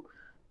to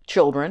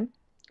children,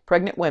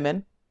 pregnant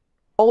women,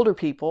 older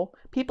people,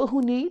 people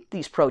who need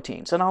these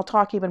proteins. And I'll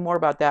talk even more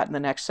about that in the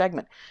next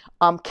segment.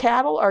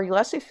 Cattle are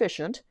less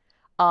efficient,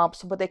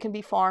 but they can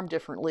be farmed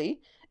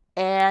differently.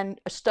 And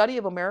a study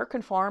of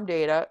American farm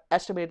data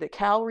estimated that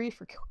calorie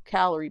for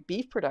calorie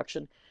beef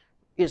production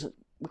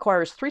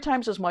requires 3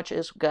 times as much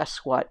as, guess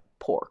what,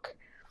 pork.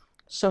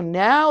 So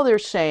now they're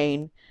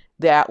saying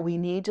that we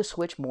need to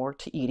switch more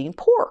to eating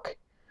pork.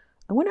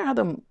 I wonder how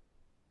the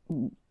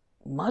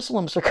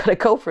Muslims are going to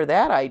go for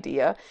that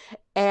idea.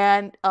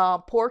 And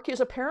pork is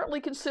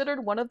apparently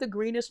considered one of the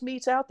greenest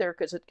meats out there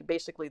because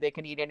basically they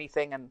can eat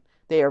anything, and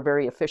they are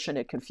very efficient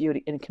at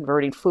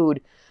converting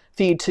feed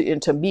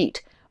into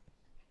meat.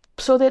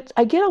 So that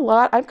I get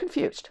I'm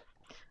confused.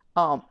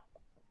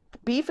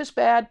 Beef is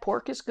bad,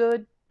 pork is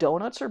good,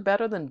 donuts are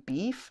better than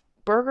beef,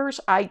 burgers,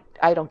 I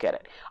don't get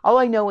it. All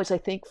I know is I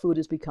think food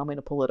is becoming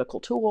a political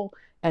tool,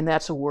 and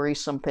that's a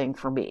worrisome thing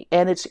for me.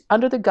 And it's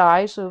under the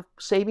guise of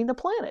saving the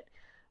planet,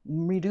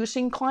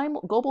 reducing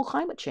global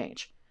climate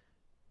change.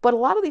 But a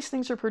lot of these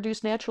things are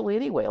produced naturally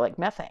anyway, like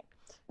methane.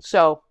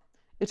 So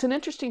it's an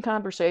interesting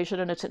conversation,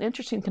 and it's an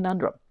interesting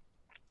conundrum.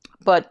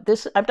 But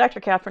I'm Dr.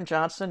 Katherine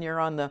Johnson. You're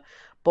on the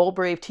Bold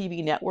Brave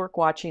TV network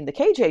watching The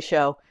KJ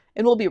Show,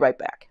 and we'll be right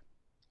back.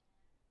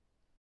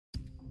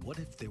 What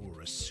if there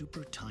were a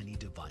super tiny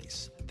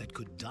device that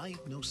could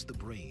diagnose the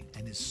brain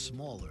and is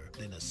smaller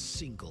than a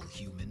single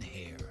human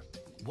hair?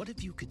 What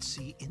if you could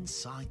see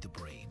inside the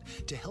brain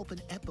to help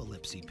an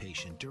epilepsy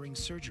patient during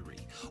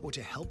surgery or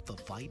to help the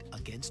fight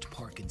against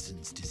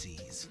Parkinson's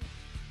disease?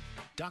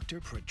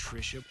 Dr.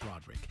 Patricia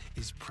Broderick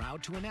is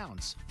proud to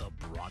announce the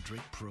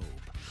Broderick Probe,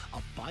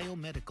 a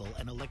biomedical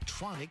and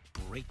electronic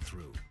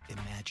breakthrough.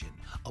 Imagine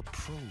a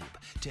probe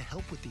to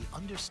help with the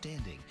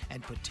understanding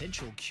and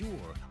potential cure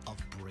of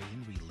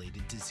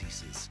brain-related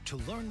diseases. To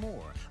learn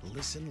more,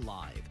 listen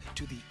live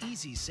to the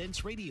Easy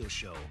Sense radio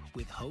show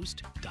with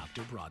host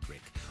Dr.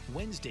 Broderick,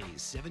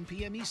 Wednesdays 7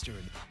 p.m.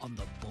 Eastern on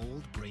the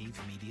Bold Brave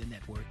Media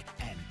Network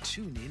and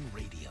TuneIn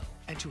Radio.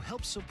 And to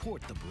help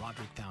support the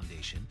Broderick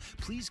Foundation,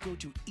 please go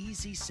to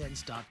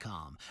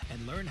EasySense.com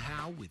and learn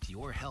how, with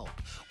your help,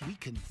 we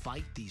can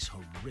fight these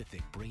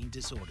horrific brain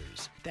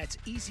disorders. That's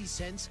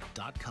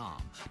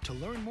EasySense.com to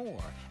learn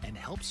more and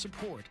help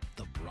support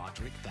the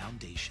Broderick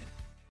Foundation.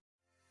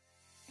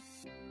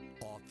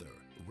 Author,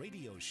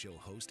 radio show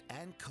host,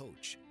 and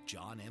coach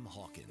John M.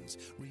 Hawkins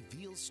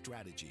reveals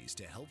strategies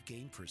to help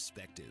gain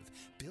perspective,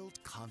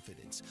 build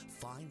confidence,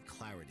 find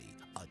clarity,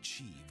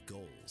 achieve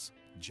goals.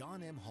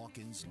 John M.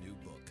 Hawkins' new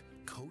book,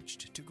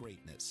 Coached to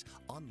Greatness,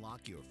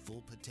 Unlock Your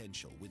Full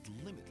Potential with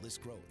Limitless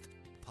Growth,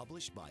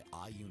 published by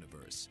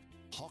iUniverse.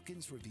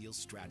 Hawkins reveals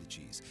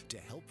strategies to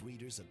help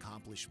readers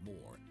accomplish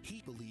more.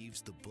 He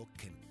believes the book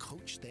can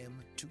coach them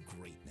to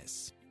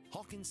greatness.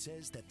 Hawkins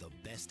says that the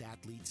best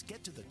athletes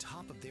get to the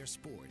top of their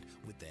sport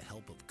with the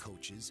help of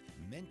coaches,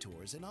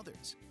 mentors, and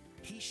others.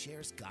 He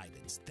shares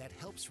guidance that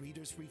helps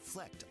readers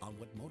reflect on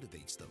what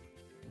motivates them.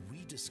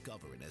 We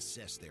discover and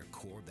assess their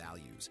core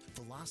values,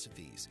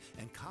 philosophies,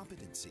 and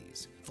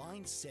competencies,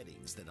 find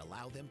settings that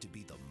allow them to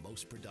be the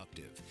most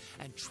productive,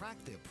 and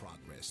track their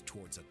progress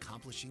towards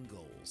accomplishing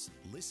goals.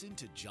 Listen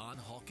to John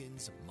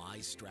Hawkins' My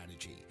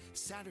Strategy,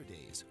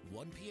 Saturdays,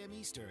 1 p.m.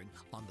 Eastern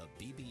on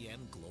the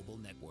BBM Global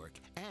Network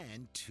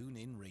and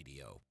TuneIn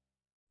Radio.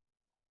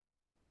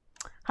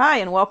 Hi,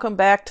 and welcome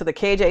back to the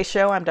KJ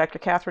Show. I'm Dr.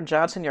 Katherine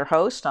Johnson, your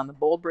host on the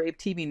Bold Brave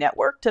TV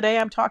network. Today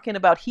I'm talking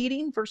about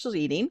heating versus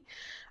eating.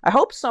 I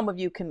hope some of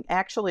you can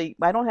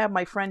I don't have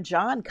my friend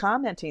John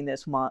commenting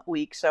this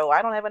week, so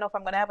I don't even know if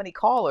I'm going to have any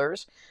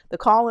callers. The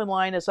call-in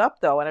line is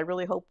up, though, and I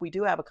really hope we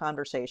do have a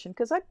conversation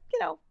because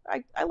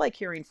I like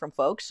hearing from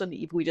folks, and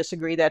if we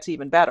disagree, that's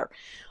even better.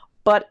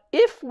 But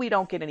if we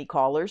don't get any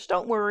callers,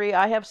 don't worry.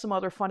 I have some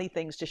other funny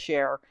things to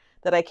share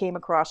that I came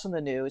across in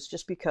the news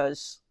just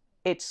because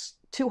it's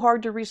too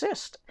hard to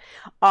resist.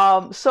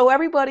 So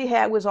everybody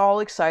was all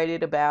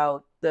excited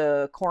about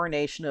the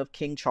coronation of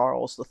King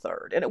Charles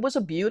III. And it was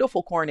a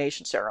beautiful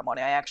coronation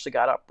ceremony. I actually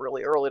got up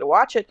really early to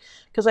watch it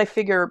because I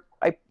figure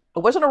I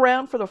wasn't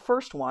around for the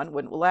first one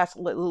when last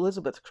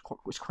Elizabeth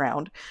was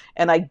crowned,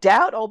 and I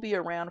doubt I'll be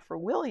around for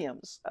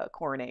William's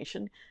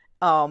coronation,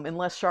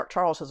 unless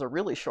Charles has a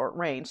really short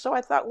reign. So I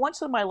thought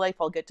once in my life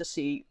I'll get to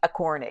see a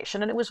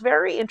coronation, and it was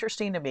very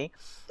interesting to me,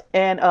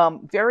 and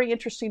very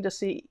interesting to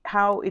see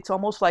how it's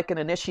almost like an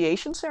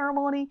initiation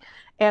ceremony,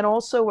 and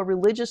also a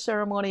religious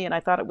ceremony. And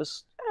I thought it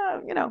was,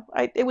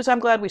 I'm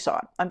glad we saw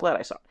it. I'm glad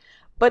I saw it.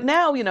 But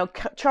now,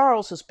 King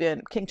Charles has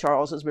been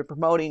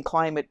promoting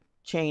climate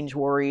change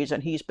worries,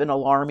 and he's been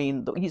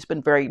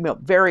very,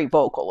 very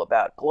vocal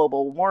about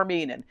global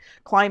warming and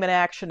climate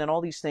action and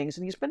all these things.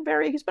 And he's been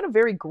a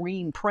very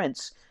green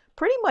prince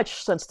pretty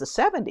much since the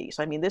 70s.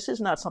 I mean, this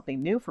is not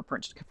something new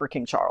for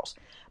King Charles.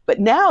 But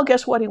now,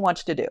 guess what he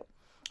wants to do?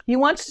 He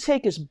wants to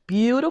take his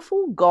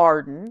beautiful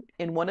garden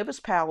in one of his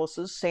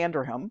palaces,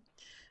 Sandringham,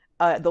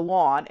 the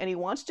lawn, and he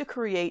wants to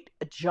create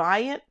a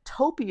giant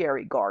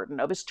topiary garden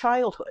of his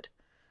childhood.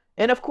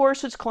 And of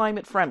course, it's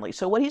climate friendly.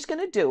 So what he's going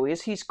to do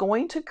is he's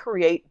going to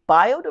create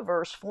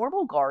biodiverse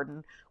formal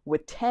garden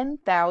with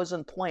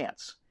 10,000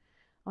 plants.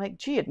 I'm like,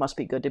 gee, it must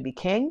be good to be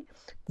king.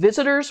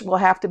 Visitors will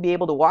have to be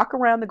able to walk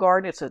around the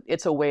garden.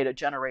 It's a way to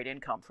generate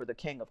income for the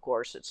king, of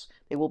course.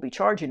 They will be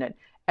charging it.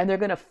 And they're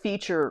going to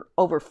feature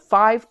over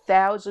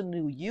 5,000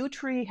 new yew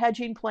tree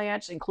hedging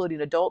plants,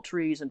 including adult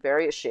trees in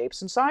various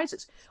shapes and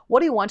sizes.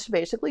 What he wants to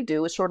basically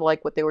do is sort of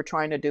like what they were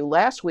trying to do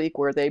last week,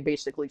 where they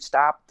basically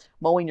stopped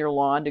mowing your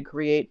lawn to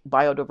create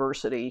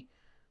biodiversity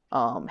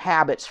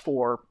habits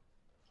for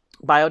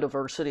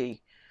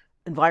biodiversity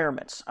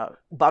environments,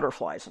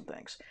 butterflies and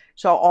things.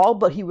 So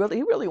but he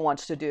really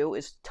wants to do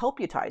is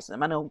topiatize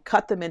them. And he'll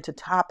cut them into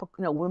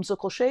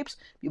whimsical shapes.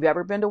 If you've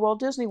ever been to Walt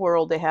Disney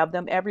World, they have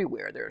them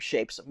everywhere. There are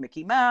shapes of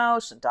Mickey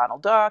Mouse and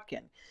Donald Duck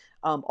and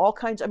all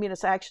kinds. I mean,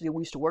 it's actually,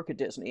 we used to work at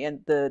Disney,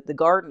 and the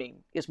gardening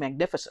is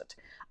magnificent.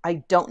 I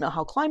don't know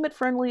how climate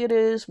friendly it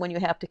is when you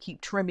have to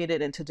keep trimming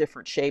it into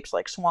different shapes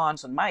like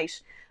swans and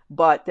mice,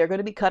 but they're going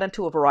to be cut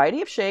into a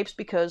variety of shapes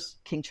because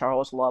King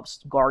Charles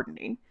loves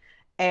gardening.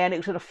 And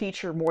it's going to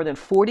feature more than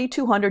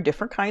 4,200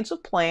 different kinds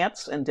of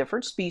plants and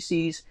different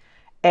species.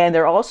 And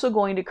they're also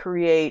going to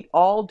create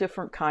all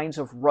different kinds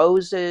of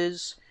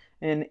roses.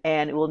 And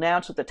it will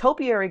announce that the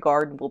topiary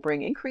garden will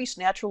bring increased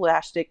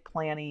naturalistic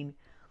planting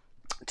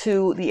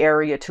to the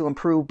area to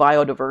improve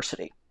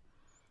biodiversity.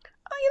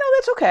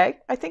 That's okay.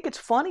 I think it's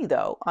funny,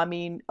 though. I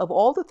mean, of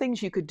all the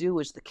things you could do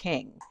as the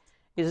king,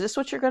 is this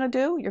what you're going to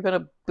do? You're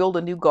going to build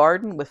a new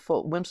garden with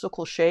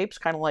whimsical shapes,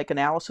 kind of like an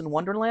Alice in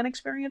Wonderland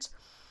experience?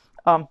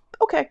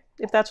 Okay,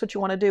 if that's what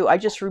you want to do. I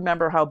just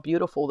remember how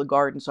beautiful the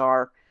gardens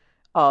are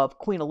of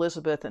Queen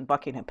Elizabeth and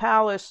Buckingham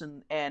Palace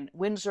and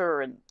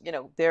Windsor, and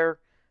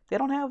they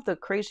don't have the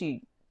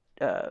crazy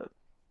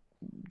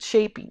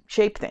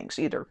shape things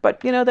either.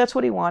 But that's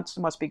what he wants.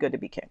 It must be good to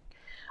be king.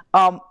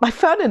 I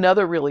found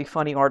another really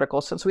funny article,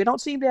 since we don't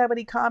seem to have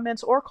any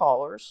comments or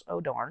callers. Oh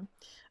darn.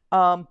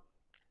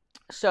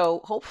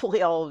 So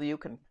hopefully all of you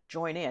can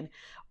join in.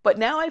 But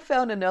now I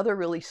found another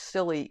really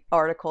silly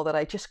article that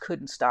I just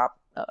couldn't stop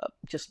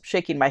just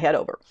shaking my head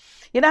over.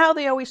 You know how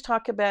they always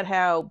talk about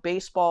how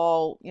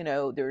baseball,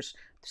 there's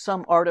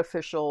some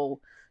artificial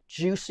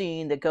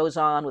juicing that goes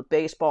on with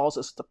baseballs.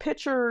 It's the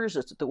pitchers,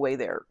 it's the way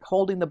they're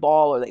holding the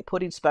ball. Are they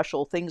putting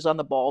special things on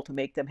the ball to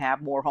make them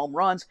have more home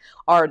runs?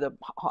 Are the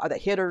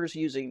hitters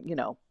using,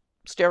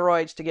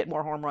 steroids to get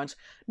more home runs?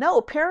 No,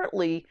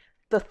 apparently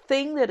the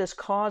thing that is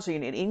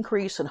causing an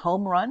increase in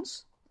home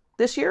runs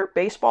this year,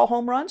 baseball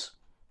home runs,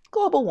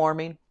 global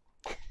warming.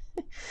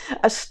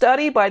 A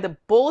study by the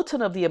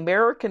Bulletin of the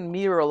American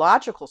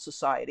Meteorological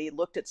Society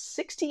looked at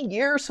 60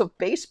 years of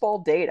baseball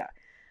data.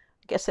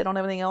 I guess they don't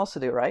have anything else to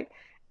do, right?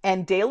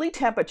 And daily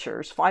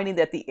temperatures, finding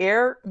that the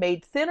air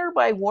made thinner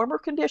by warmer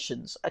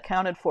conditions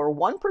accounted for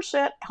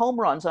 1% home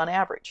runs on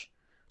average.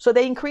 So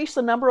they increased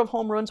the number of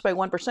home runs by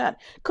 1%.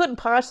 Couldn't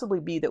possibly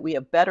be that we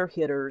have better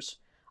hitters,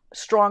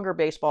 stronger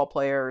baseball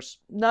players,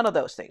 none of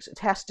those things. It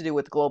has to do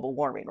with global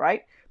warming,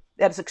 right?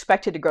 That is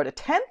expected to grow to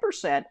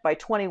 10% by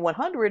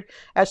 2100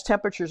 as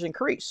temperatures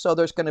increase. So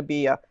there's going to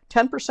be a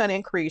 10%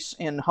 increase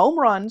in home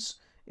runs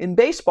in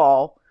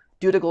baseball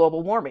due to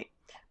global warming,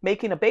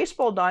 making a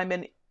baseball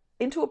diamond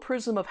into a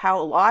prism of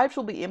how lives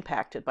will be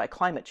impacted by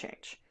climate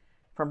change,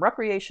 from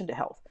recreation to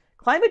health.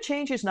 Climate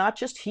change is not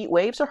just heat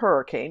waves or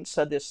hurricanes,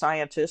 said this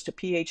scientist, a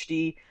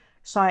PhD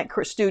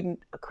student,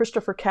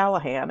 Christopher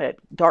Callahan at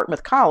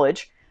Dartmouth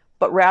College,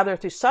 but rather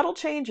through subtle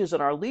changes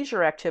in our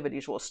leisure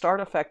activities will start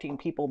affecting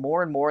people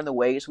more and more in the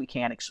ways we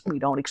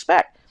don't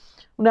expect.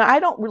 Now, I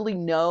don't really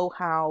know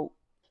how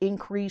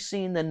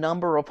increasing the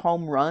number of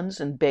home runs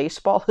in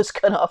baseball is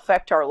going to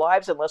affect our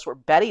lives unless we're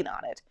betting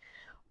on it.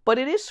 But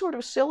it is sort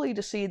of silly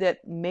to see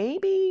that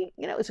maybe,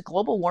 is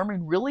global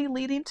warming really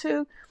leading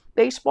to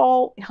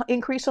baseball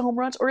increase in home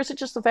runs? Or is it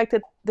just the fact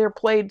that they're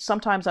played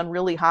sometimes on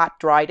really hot,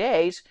 dry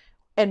days,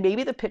 and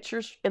maybe the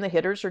pitchers and the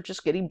hitters are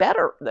just getting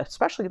better,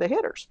 especially the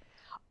hitters?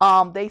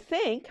 They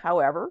think,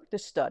 however,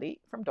 this study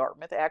from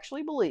Dartmouth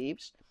actually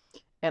believes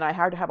and I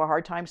have a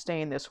hard time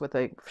saying this with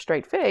a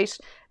straight face,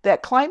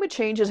 that climate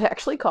change is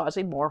actually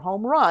causing more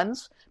home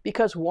runs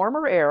because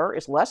warmer air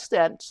is less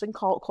dense than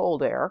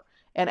cold air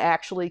and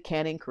actually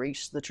can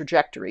increase the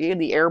trajectory,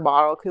 and the air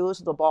molecules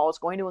of the ball is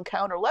going to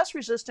encounter less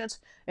resistance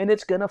and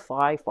it's going to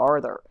fly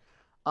farther.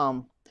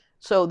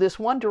 So this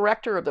one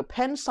director of the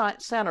Penn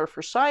Center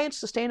for Science,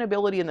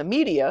 Sustainability, and the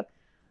Media,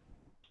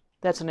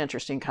 that's an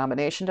interesting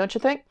combination, don't you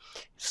think?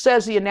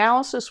 Says the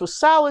analysis was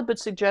solid, but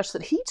suggests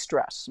that heat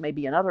stress may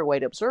be another way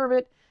to observe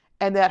it,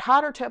 and that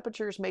hotter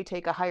temperatures may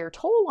take a higher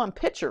toll on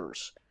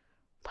pitchers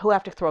who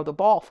have to throw the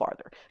ball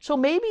farther. So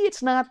maybe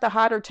it's not the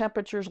hotter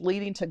temperatures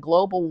leading to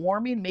global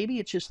warming. Maybe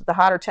it's just that the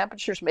hotter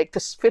temperatures make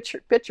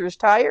the pitchers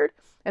tired,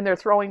 and they're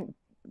throwing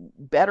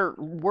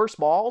worse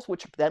balls,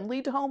 which then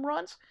lead to home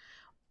runs.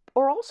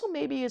 Or also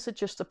maybe is it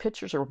just the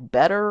pitchers are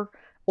better,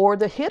 or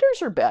the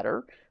hitters are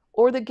better,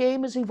 or the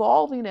game is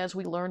evolving as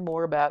we learn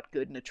more about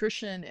good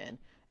nutrition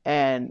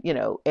and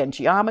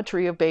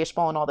geometry of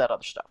baseball and all that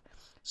other stuff.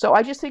 So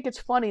I just think it's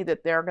funny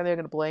that they're going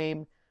to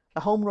blame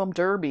the home run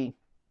derby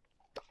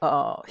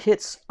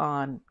hits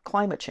on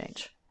climate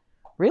change.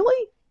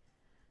 Really?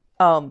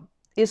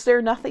 Is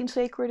there nothing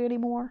sacred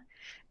anymore?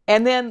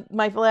 And then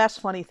my last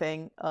funny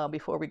thing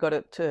before we go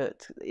to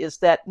is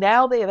that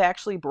now they have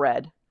actually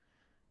bred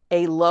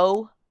a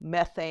low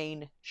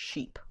methane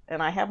sheep.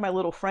 And I have my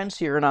little friends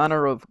here in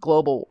honor of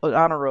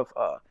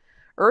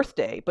Earth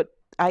Day, but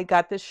I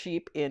got this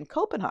sheep in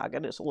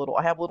Copenhagen.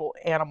 I have little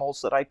animals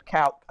that I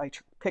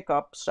pick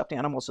up, stuffed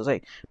animals as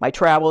my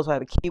travels. I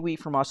have a kiwi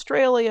from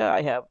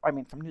Australia.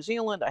 From New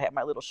Zealand. I have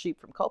my little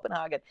sheep from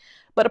Copenhagen.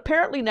 But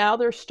apparently now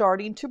they're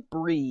starting to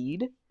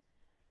breed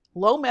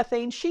low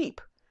methane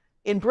sheep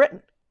in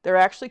Britain. They're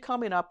actually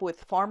coming up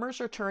with, farmers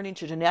are turning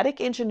to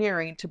genetic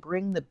engineering to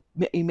bring the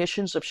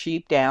emissions of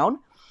sheep down.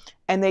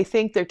 And they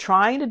think they're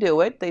trying to do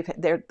it.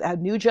 They're a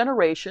new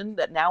generation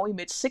that now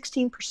emits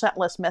 16%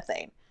 less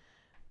methane.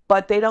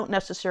 But they don't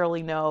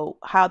necessarily know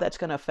how that's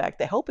going to affect.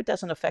 They hope it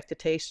doesn't affect the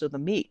taste of the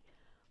meat.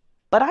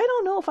 But I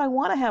don't know if I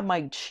want to have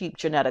my sheep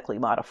genetically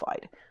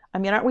modified. I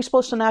mean, aren't we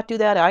supposed to not do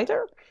that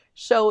either?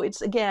 So it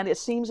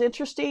seems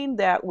interesting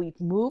that we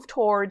move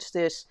towards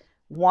this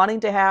wanting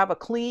to have a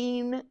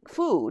clean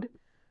food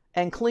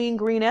and clean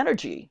green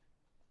energy.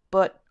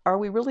 But are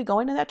we really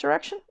going in that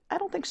direction? I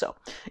don't think so.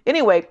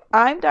 Anyway,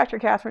 I'm Dr.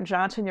 Katherine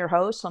Johnson, your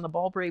host on the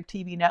Bold Brave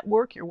TV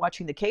network. You're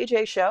watching The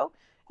KJ Show,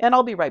 and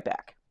I'll be right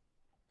back.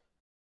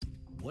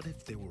 What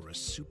if there were a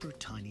super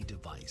tiny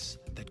device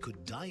that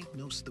could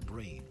diagnose the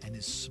brain and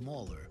is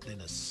smaller than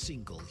a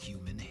single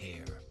human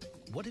hair?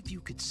 What if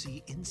you could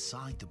see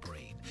inside the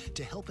brain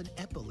to help an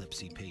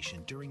epilepsy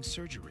patient during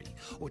surgery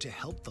or to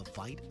help the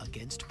fight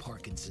against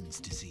Parkinson's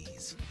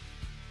disease?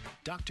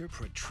 Dr.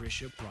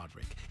 Patricia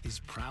Broderick is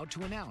proud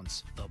to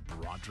announce the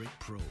Broderick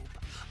Probe,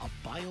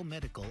 a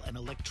biomedical and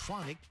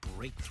electronic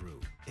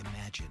breakthrough.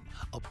 Imagine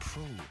a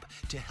probe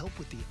to help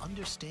with the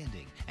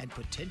understanding and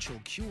potential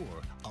cure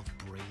of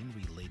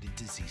brain-related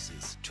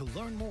diseases. To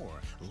learn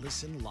more,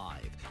 listen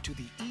live to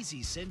the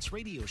Easy Sense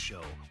radio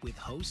show with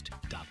host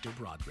Dr.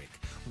 Broderick,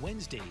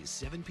 Wednesdays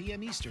 7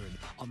 p.m. Eastern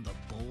on the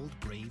Bold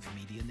Brave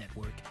Media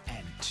Network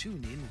and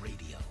TuneIn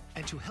Radio.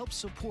 And to help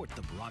support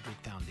the Broderick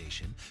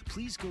Foundation,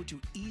 please go to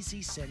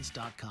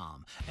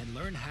EasySense.com and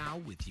learn how,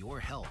 with your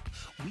help,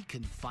 we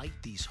can fight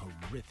these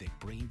horrific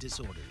brain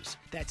disorders.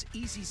 That's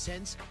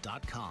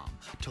EasySense.com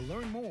to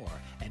learn more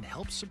and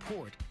help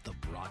support the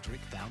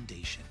Broderick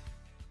Foundation.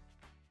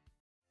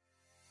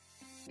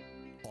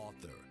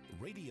 Author,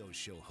 radio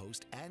show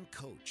host, and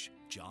coach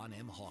John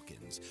M.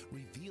 Hawkins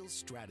reveals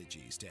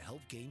strategies to help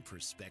gain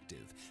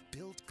perspective,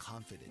 build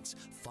confidence,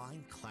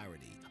 find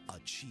clarity,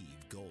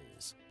 achieve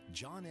goals.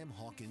 John M.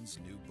 Hawkins'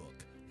 new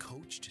book,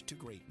 Coached to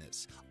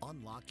Greatness,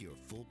 Unlock Your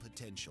Full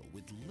Potential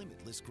with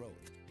Limitless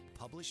Growth,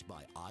 published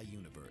by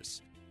iUniverse.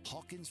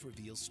 Hawkins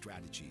reveals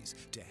strategies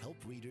to help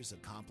readers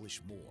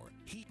accomplish more.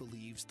 He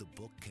believes the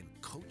book can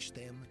coach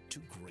them to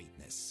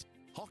greatness.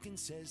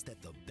 Hawkins says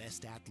that the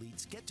best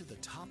athletes get to the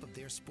top of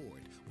their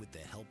sport with the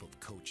help of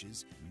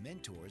coaches,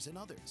 mentors, and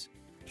others.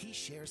 He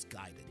shares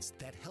guidance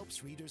that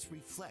helps readers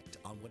reflect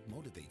on what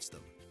motivates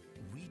them.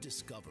 We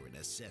discover and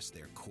assess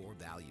their core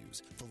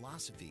values,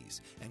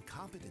 philosophies, and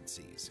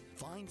competencies,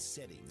 find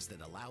settings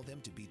that allow them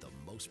to be the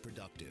most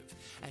productive,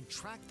 and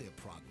track their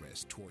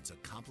progress towards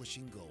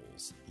accomplishing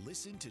goals.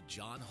 Listen to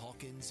John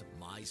Hawkins'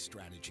 My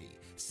Strategy,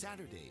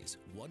 Saturdays,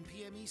 1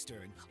 p.m.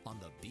 Eastern on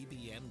the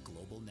BBM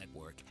Global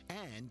Network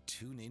and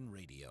TuneIn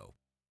Radio.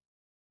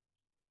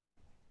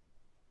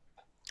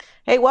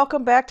 Hey,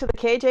 welcome back to the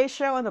KJ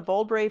Show on the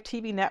Bold Brave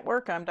TV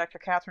network. I'm Dr.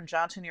 Katherine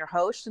Johnson, your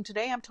host, and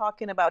today I'm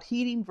talking about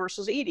heating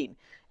versus eating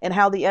and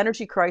how the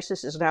energy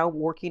crisis is now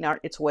working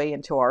its way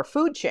into our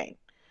food chain.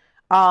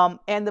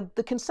 And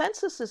the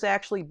consensus has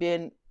actually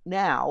been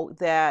now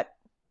that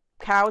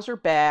cows are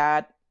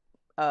bad,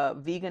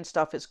 vegan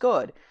stuff is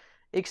good,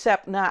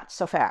 except not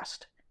so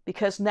fast.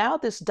 Because now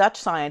this Dutch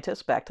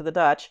scientist, back to the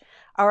Dutch,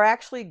 are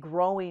actually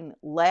growing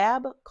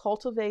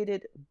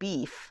lab-cultivated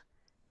beef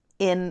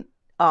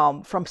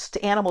from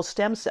animal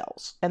stem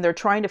cells. And they're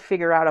trying to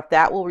figure out if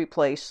that will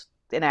replace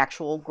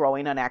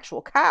growing an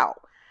actual cow.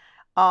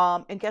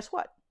 And guess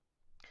what?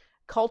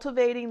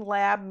 Cultivating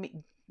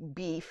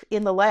beef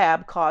in the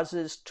lab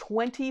causes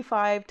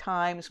 25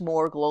 times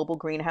more global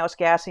greenhouse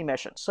gas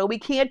emissions. So we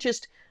can't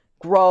just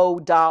grow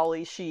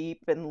dolly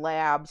sheep in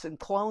labs and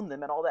clone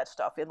them and all that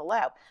stuff in the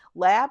lab.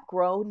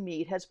 Lab-grown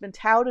meat has been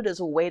touted as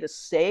a way to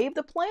save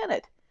the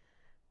planet,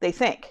 they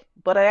think.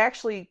 But I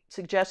actually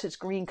suggest its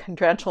green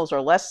credentials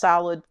are less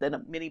solid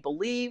than many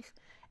believe,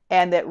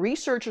 and that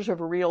researchers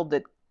have revealed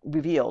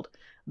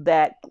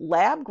that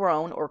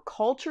lab-grown or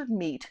cultured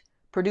meat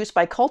produced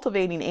by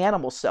cultivating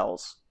animal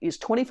cells is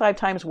 25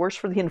 times worse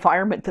for the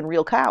environment than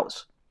real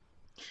cows.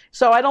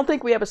 So I don't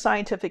think we have a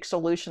scientific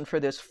solution for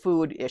this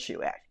food issue,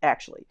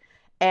 actually.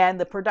 And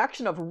the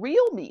production of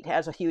real meat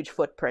has a huge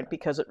footprint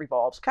because it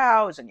involves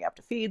cows, and you have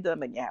to feed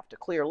them, and you have to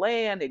clear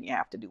land, and you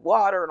have to do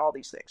water, and all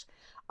these things.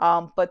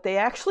 But they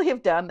actually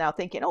have done now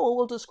thinking, oh,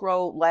 we'll just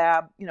grow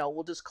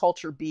we'll just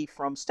culture beef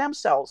from stem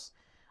cells.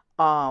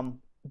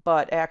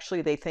 But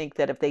actually they think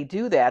that if they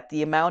do that,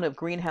 the amount of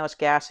greenhouse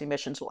gas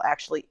emissions will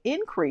actually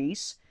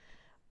increase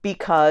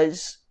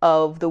because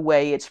of the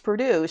way it's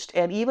produced.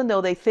 And even though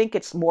they think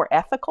it's more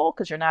ethical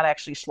because you're not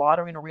actually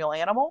slaughtering a real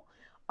animal,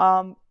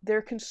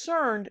 they're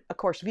concerned, of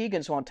course,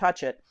 vegans won't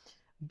touch it,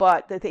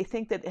 but that they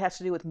think that it has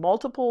to do with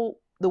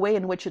the way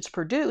in which it's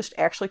produced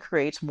actually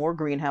creates more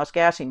greenhouse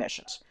gas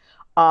emissions.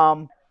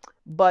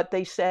 But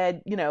they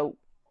said,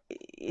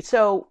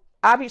 so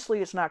obviously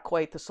it's not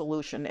quite the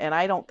solution, and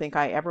I don't think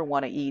I ever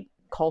want to eat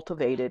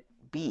cultivated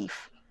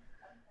beef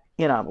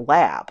in a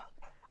lab.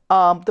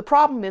 The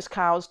problem is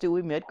cows do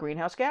emit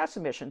greenhouse gas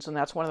emissions, and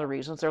that's one of the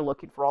reasons they're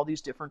looking for all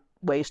these different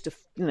ways to,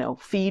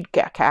 feed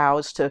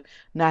cows, to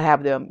not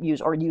have them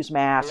use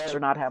masks or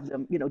not have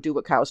them, do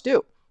what cows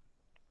do.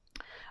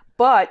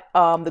 But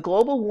the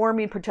global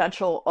warming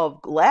potential of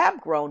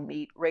lab-grown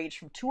meat ranged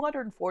from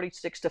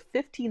 246 to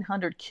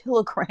 1,500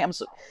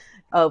 kilograms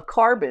of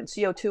carbon,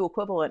 CO2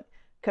 equivalent,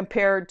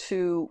 compared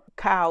to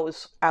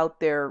cows out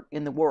there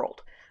in the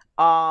world.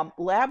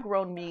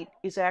 Lab-grown meat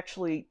is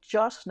actually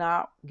just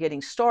now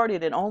getting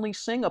started, and only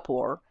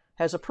Singapore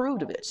has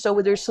approved of it.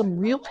 So there's some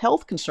real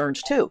health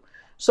concerns too.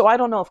 So I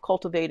don't know if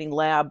cultivating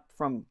lab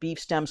from beef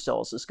stem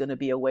cells is going to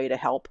be a way to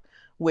help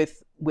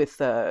with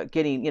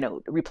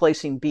getting,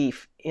 replacing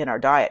beef in our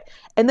diet.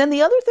 And then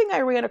the other thing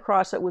I ran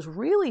across that was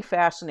really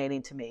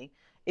fascinating to me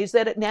is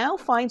that it now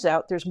finds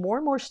out there's more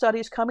and more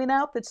studies coming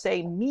out that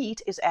say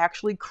meat is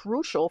actually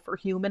crucial for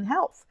human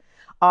health.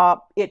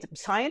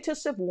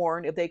 Scientists have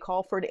warned if they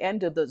call for an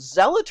end of the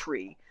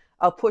zealotry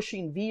of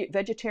pushing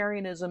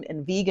vegetarianism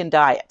and vegan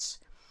diets.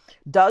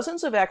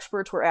 Dozens of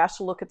experts were asked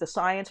to look at the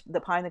science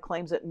behind the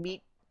claims that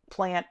meat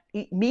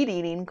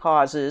eating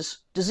causes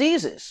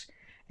diseases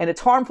and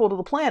it's harmful to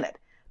the planet.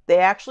 They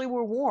actually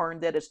were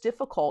warned that it's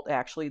difficult.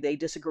 Actually, they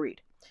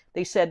disagreed.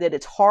 They said that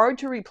it's hard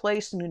to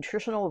replace the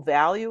nutritional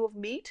value of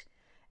meat,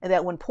 and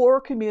that when poorer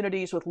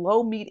communities with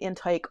low meat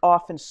intake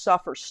often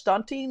suffer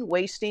stunting,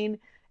 wasting,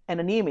 and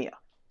anemia.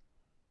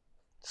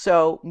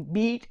 So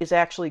meat is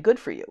actually good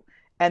for you,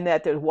 and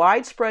that the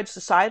widespread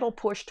societal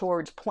push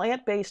towards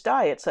plant-based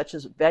diets, such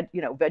as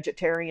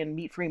vegetarian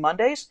meat-free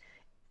Mondays,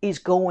 is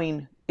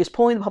pulling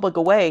the public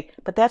away.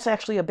 But that's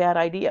actually a bad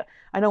idea.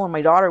 I know when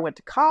my daughter went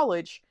to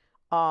college,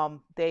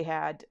 they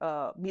had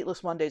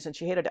Meatless Mondays, and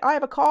she hated it. I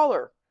have a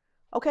caller.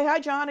 Okay, hi,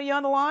 John. Are you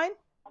on the line?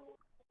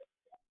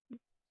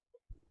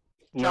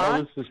 John?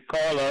 No, this is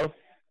Carlo.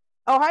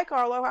 Oh, hi,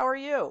 Carlo. How are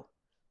you?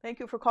 Thank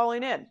you for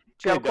calling in. Do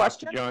you have a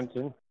question? Dr.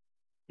 Johnson.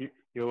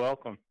 You're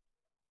welcome.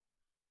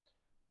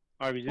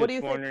 I was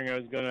just wondering, I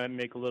was going to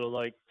make a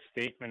little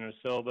statement or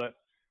so, but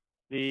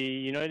the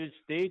United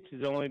States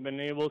has only been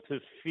able to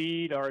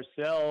feed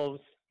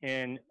ourselves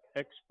and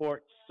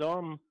export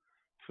some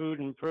food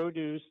and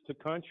produce to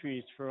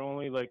countries for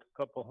only a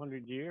couple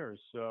hundred years.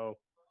 So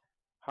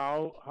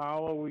how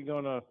are we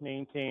going to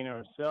maintain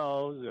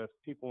ourselves if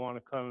people want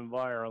to come and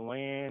buy our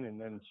land and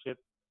then ship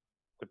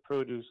the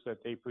produce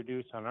that they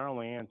produce on our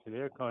land to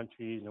their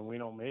countries, and we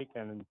don't make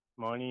any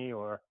money,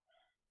 or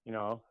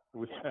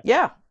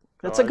yeah,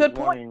 that's a good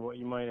point. What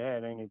you might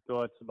have any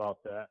thoughts about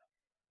that?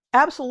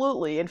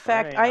 Absolutely. In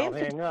fact, I am.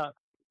 Hang up.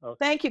 Okay.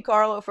 Thank you,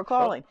 Carlo, for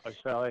calling.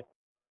 Shall I?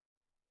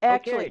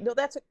 Actually, okay. No,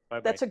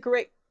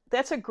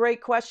 that's a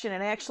great question.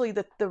 And actually,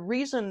 the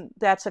reason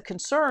that's a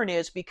concern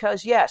is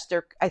because, yes,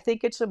 I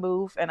think it's a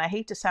move, and I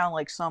hate to sound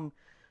like some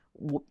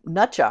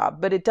nut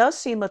job, but it does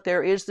seem that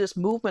there is this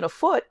movement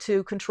afoot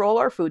to control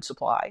our food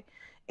supply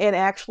and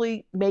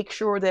actually make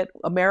sure that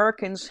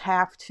Americans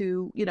have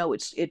to,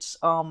 it's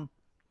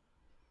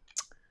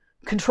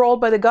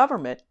controlled by the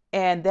government,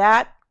 and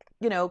that,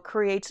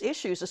 creates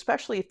issues,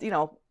 especially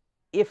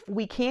if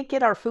we can't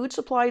get our food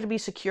supply to be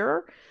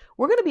secure.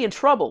 We're going to be in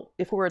trouble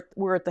if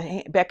we're at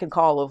the beck and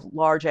call of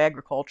large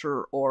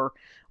agriculture, or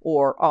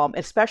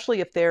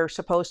especially if they're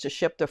supposed to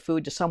ship their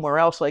food to somewhere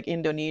else like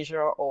Indonesia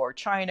or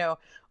China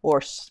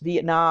or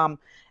Vietnam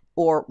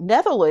or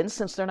Netherlands.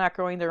 Since they're not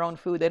growing their own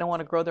food, they don't want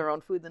to grow their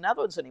own food in the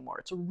Netherlands anymore.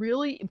 It's a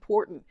really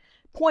important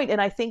point,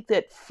 and I think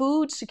that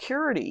food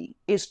security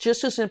is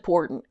just as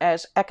important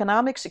as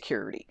economic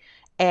security.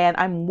 And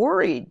I'm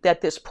worried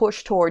that this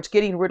push towards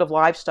getting rid of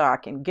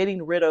livestock and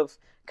getting rid of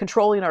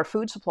controlling our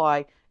food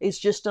supply is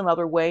just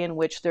another way in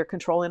which they're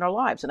controlling our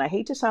lives. And I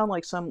hate to sound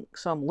like some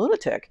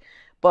lunatic,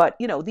 but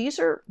these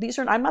are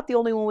I'm not the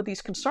only one with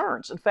these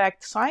concerns. In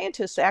fact,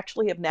 scientists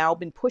actually have now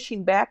been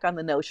pushing back on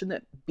the notion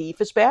that beef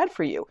is bad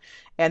for you.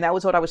 And that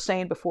was what I was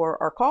saying before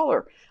our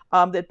caller,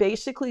 that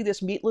basically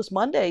this Meatless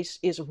Mondays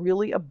is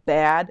really a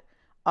bad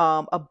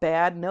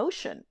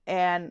notion.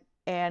 And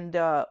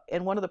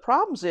one of the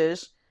problems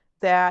is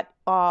that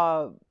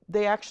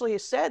they actually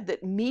have said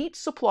that meat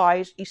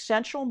supplies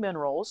essential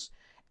minerals,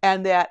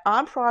 and that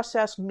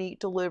unprocessed meat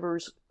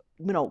delivers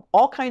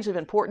all kinds of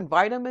important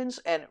vitamins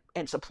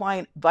and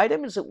supplying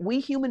vitamins that we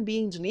human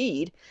beings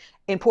need,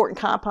 important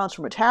compounds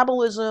for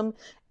metabolism,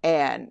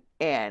 and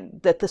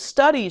that the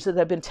studies that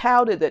have been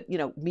touted that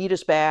meat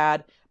is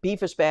bad,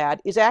 beef is bad,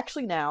 is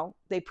actually now,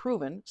 they've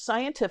proven,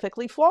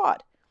 scientifically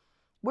flawed.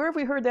 Where have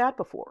we heard that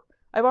before?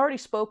 I've already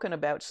spoken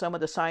about some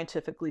of the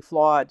scientifically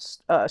flawed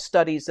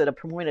studies that have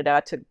pointed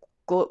out to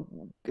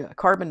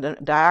carbon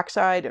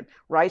dioxide and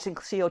rising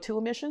CO2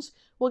 emissions.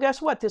 Well,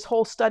 guess what? This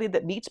whole study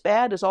that meat's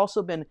bad has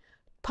also been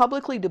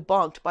publicly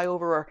debunked by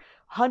over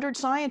 100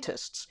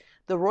 scientists.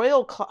 The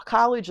Royal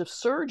College of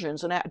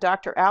Surgeons and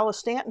Dr. Alice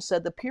Stanton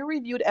said the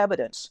peer-reviewed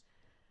evidence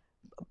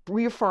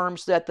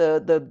reaffirms that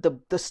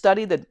the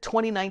study, the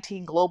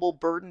 2019 Global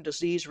Burden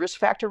Disease Risk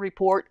Factor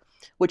Report,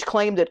 which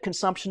claimed that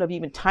consumption of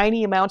even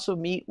tiny amounts of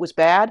meat was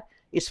bad,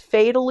 is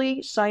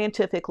fatally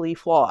scientifically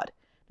flawed.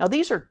 Now,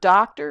 these are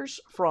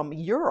doctors from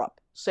Europe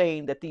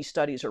saying that these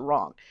studies are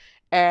wrong,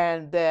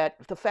 and that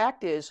the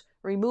fact is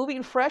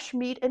removing fresh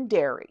meat and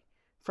dairy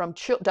from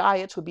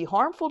diets would be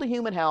harmful to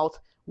human health.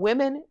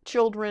 Women,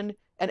 children,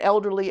 and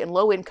elderly and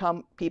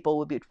low-income people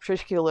would be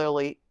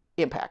particularly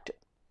impacted.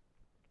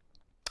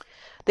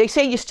 They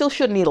say you still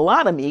shouldn't eat a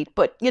lot of meat,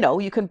 but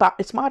you can buy,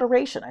 it's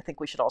moderation. I think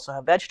we should also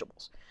have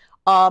vegetables.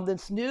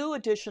 This new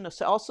edition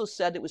also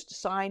said it was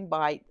designed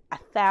by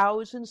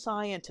 1,000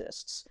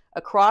 scientists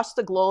across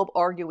the globe,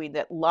 arguing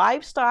that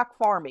livestock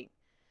farming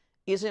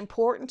is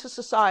important to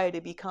society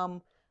to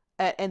become,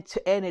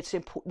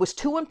 was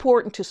too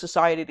important to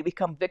society to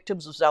become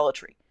victims of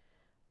zealotry.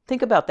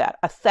 Think about that.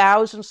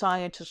 1,000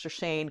 scientists are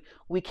saying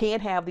we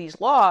can't have these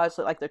laws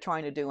like they're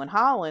trying to do in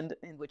Holland,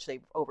 in which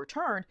they've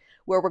overturned,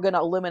 where we're going to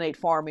eliminate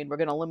farming, we're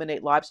going to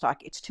eliminate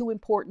livestock. It's too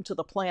important to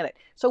the planet.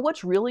 So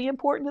what's really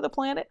important to the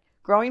planet?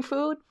 Growing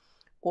food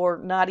or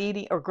not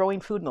eating, or growing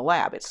food in the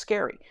lab? It's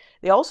scary.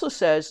 They also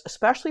says,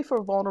 especially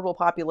for vulnerable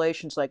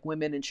populations like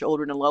women and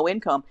children and low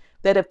income,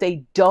 that if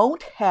they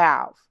don't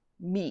have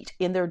meat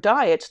in their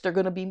diets, they're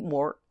going to be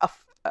more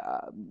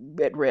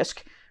at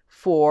risk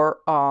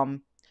for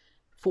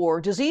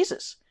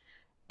diseases.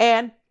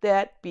 And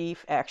that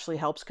beef actually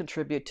helps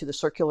contribute to the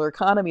circular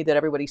economy that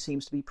everybody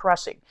seems to be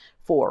pressing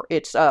for.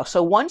 It's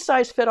so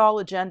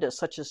one-size-fit-all agendas,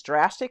 such as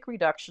drastic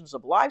reductions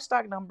of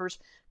livestock numbers,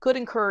 could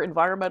incur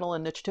environmental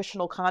and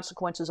nutritional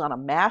consequences on a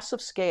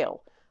massive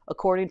scale,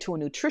 according to a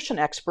nutrition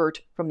expert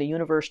from the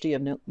University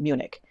of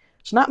Munich.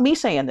 It's not me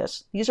saying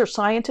this. These are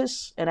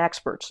scientists and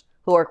experts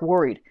who are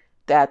worried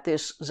that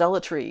this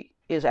zealotry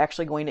is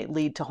actually going to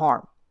lead to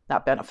harm,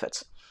 not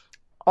benefits,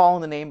 all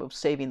in the name of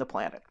saving the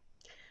planet.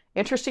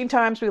 Interesting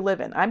times we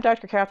live in. I'm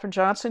Dr. Katherine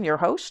Johnson, your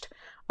host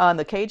on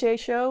the KJ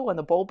Show on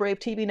the Bold Brave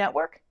TV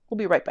network. We'll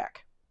be right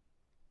back.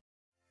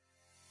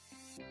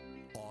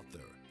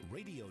 Author,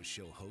 radio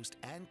show host,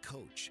 and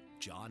coach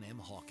John M.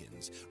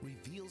 Hawkins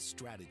reveals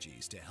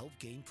strategies to help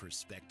gain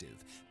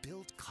perspective,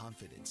 build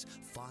confidence,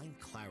 find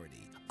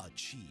clarity,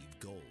 achieve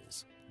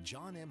goals.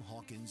 John M.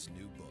 Hawkins'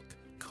 new book,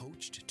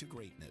 Coached to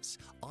Greatness: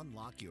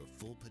 Unlock Your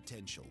Full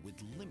Potential with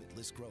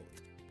Limitless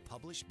Growth,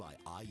 published by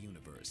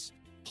iUniverse.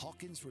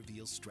 Hawkins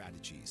reveals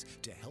strategies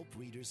to help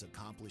readers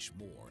accomplish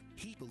more.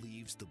 He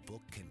believes the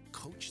book can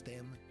coach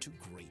them to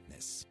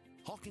greatness.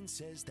 Hawkins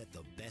says that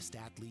the best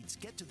athletes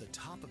get to the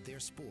top of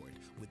their sport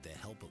with the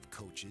help of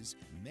coaches,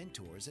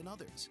 mentors, and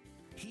others.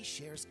 He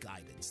shares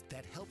guidance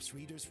that helps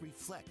readers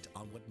reflect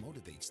on what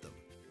motivates them.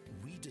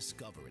 We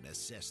discover and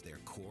assess their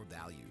core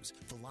values,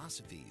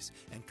 philosophies,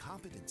 and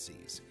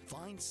competencies,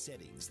 find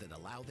settings that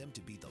allow them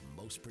to be the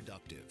most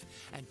productive,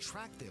 and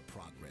track their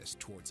progress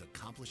towards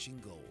accomplishing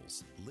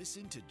goals.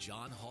 Listen to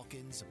John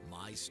Hawkins'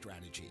 My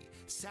Strategy,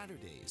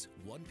 Saturdays,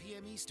 1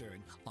 p.m.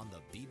 Eastern on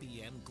the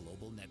BBM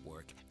Global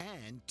Network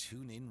and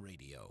TuneIn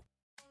Radio.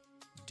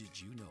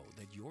 Did you know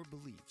that your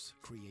beliefs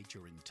create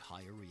your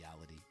entire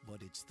reality,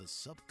 but it's the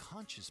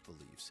subconscious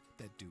beliefs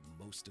that do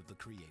most of the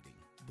creating?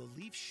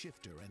 Belief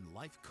shifter and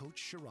life coach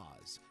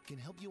Shiraz can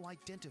help you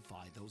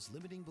identify those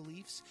limiting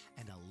beliefs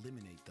and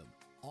eliminate them,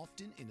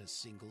 often in a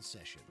single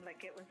session.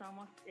 Like, it was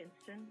almost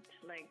instant,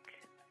 like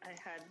I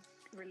had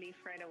relief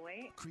right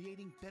away.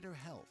 Creating better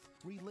health,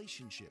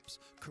 relationships,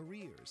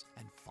 careers,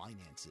 and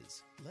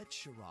finances. Let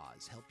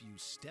Shiraz help you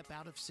step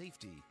out of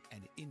safety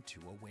and into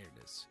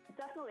awareness.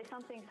 Definitely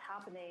something's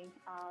happening.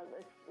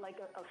 It's like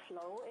a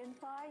flow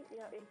inside.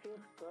 It feels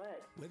good.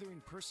 Whether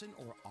in person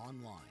or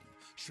online,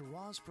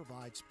 Shiraz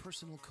provides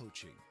personal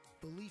coaching,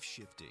 belief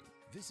shifting.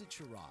 Visit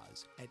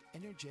Shiraz at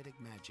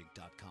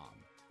energeticmagic.com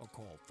or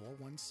call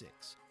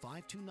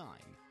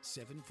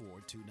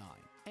 416-529-7429.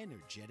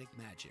 Energetic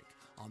Magic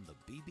on the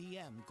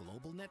BBM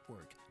Global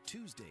Network,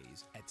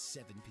 Tuesdays at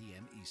 7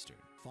 p.m. Eastern.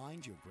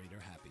 Find your greater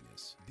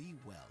happiness. Be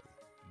well.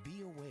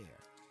 Be aware.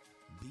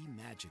 Be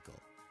magical.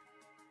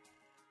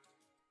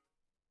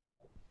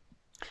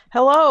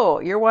 Hello,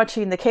 you're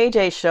watching the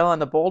KJ Show on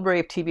the Bold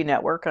Brave TV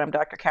network. I'm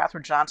Dr.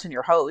 Katherine Johnson,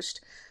 your host.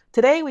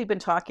 Today we've been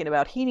talking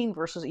about heating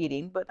versus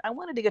eating, but I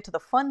wanted to get to the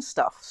fun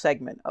stuff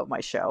segment of my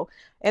show.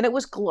 And it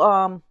was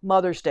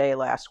Mother's Day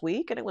last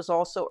week, and it was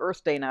also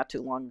Earth Day not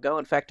too long ago.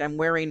 In fact, I'm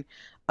wearing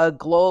a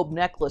globe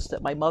necklace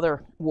that my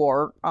mother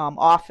wore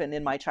often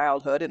in my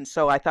childhood. And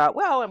so I thought,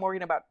 well, I'm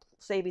worrying about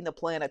saving the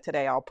planet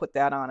today. I'll put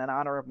that on in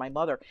honor of my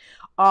mother.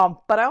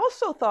 But I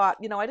also thought,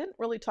 I didn't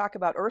really talk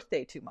about Earth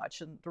Day too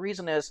much. And the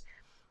reason is,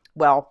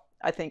 well,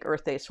 I think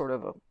Earth Day is sort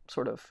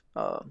of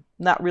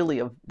not really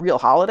a real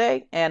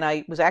holiday. And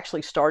I was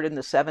actually started in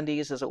the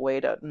 70s as a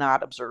way to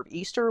not observe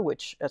Easter,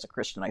 which as a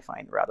Christian I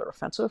find rather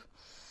offensive.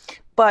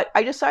 But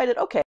I decided,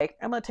 okay,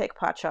 I'm going to take a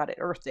pot shot at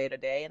Earth Day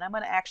today, and I'm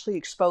going to actually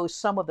expose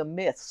some of the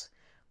myths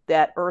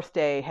that Earth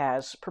Day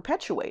has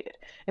perpetuated.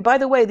 And by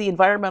the way, the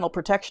Environmental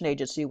Protection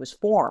Agency was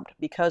formed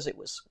because of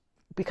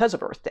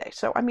Earth Day.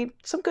 So,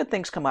 some good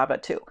things come out of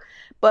it too.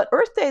 But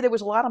Earth Day, there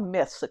was a lot of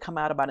myths that come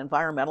out about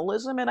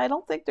environmentalism, and I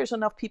don't think there's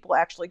enough people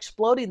actually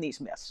exploding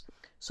these myths.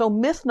 So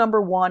myth number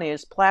one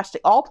is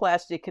all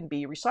plastic can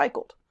be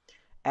recycled.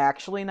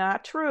 Actually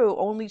not true.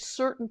 Only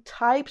certain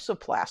types of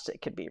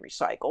plastic can be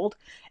recycled,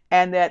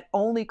 and that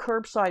only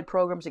curbside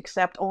programs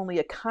accept only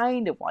a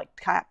kind of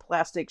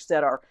plastics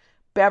that are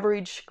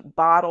beverage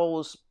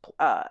bottles,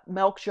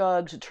 milk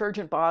jugs,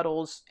 detergent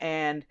bottles,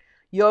 and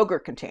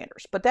yogurt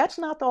containers. But that's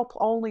not the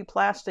only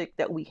plastic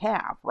that we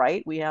have,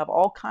 right? We have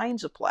all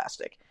kinds of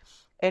plastic.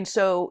 And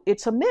so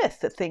it's a myth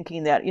that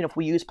thinking that, if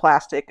we use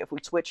plastic,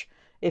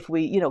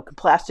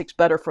 plastic's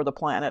better for the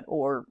planet,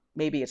 or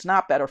maybe it's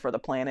not better for the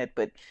planet,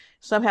 but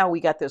somehow we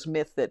got this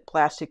myth that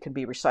plastic can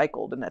be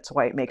recycled, and that's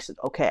why it makes it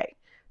okay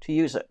to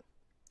use it.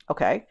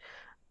 Okay?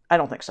 I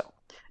don't think so.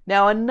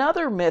 Now,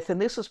 another myth,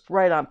 and this is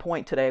right on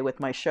point today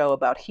with my show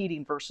about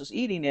heating versus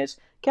eating, is,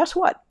 guess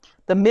what?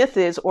 The myth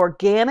is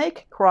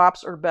organic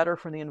crops are better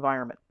for the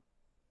environment.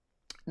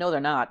 No, they're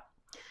not.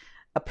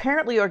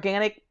 Apparently,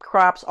 organic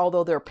crops,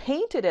 although they're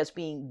painted as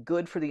being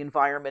good for the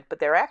environment, but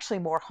they're actually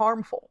more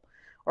harmful.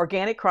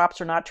 Organic crops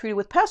are not treated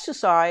with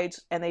pesticides,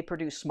 and they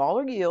produce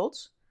smaller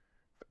yields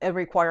and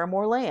require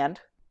more land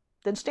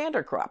than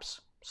standard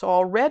crops. So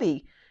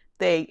already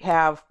they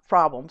have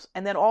problems.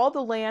 And then all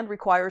the land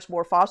requires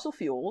more fossil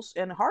fuels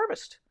and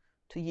harvest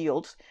to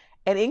yields,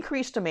 and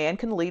increased demand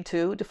can lead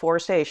to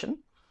deforestation.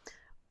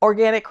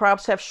 Organic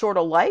crops have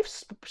shorter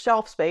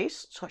shelf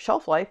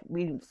life,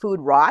 meaning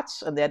food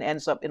rots and then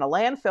ends up in a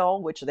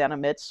landfill, which then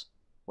emits,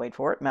 wait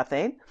for it,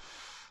 methane.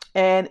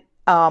 And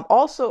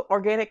also,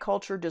 organic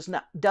culture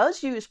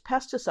does use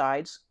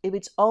pesticides of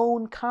its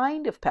own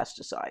kind of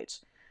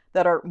pesticides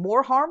that are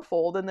more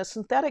harmful than the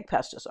synthetic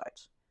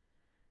pesticides.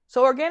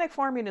 So organic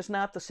farming is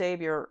not the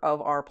savior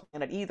of our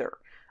planet either.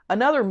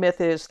 Another myth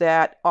is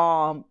that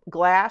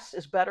glass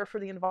is better for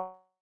the environment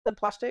than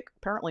plastic.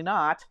 Apparently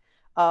not.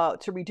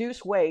 To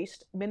reduce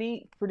waste,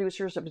 many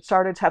producers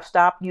have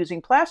stopped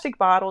using plastic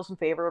bottles in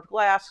favor of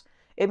glass.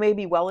 It may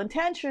be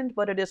well-intentioned,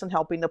 but it isn't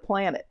helping the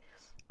planet.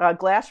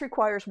 Glass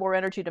requires more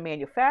energy to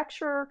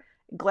manufacture.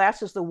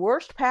 Glass is the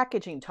worst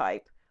packaging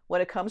type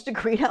when it comes to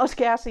greenhouse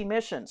gas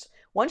emissions.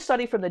 One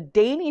study from the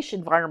Danish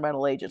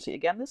Environmental Agency,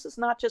 again, this is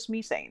not just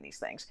me saying these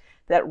things,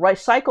 that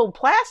recycled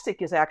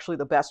plastic is actually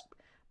the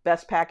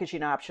best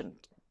packaging option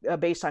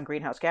based on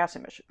greenhouse gas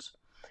emissions.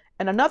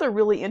 And another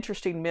really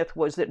interesting myth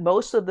was that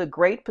most of the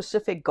Great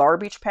Pacific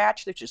Garbage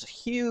Patch, which is a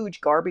huge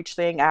garbage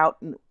thing off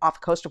the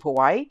coast of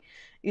Hawaii,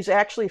 is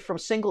actually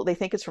they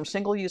think it's from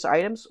single-use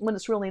items, when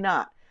it's really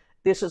not.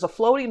 This is a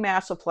floating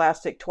mass of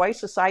plastic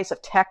twice the size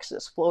of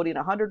Texas, floating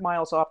 100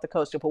 miles off the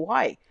coast of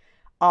Hawaii.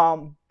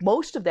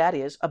 Most of that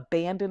is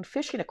abandoned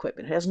fishing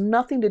equipment. It has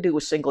nothing to do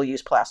with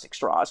single-use plastic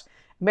straws.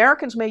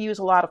 Americans may use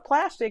a lot of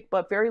plastic,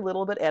 but very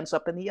little of it ends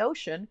up in the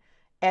ocean.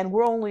 And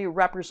we're only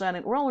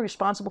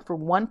responsible for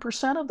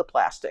 1% of the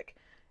plastic.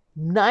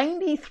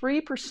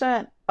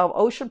 93% of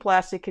ocean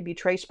plastic can be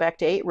traced back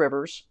to 10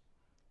 rivers.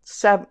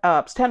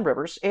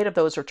 8 of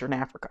those are in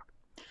Africa.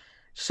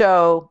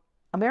 So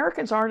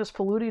Americans aren't as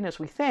polluting as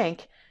we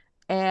think.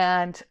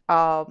 And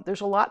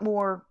there's a lot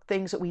more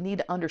things that we need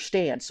to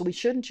understand. So we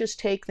shouldn't just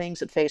take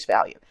things at face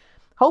value.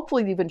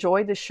 Hopefully you've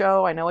enjoyed this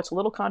show. I know it's a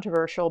little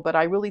controversial, but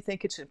I really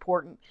think it's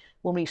important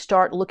when we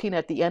start looking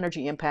at the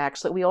energy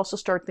impacts that we also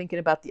start thinking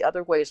about the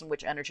other ways in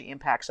which energy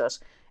impacts us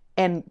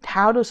and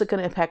how is it going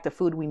to impact the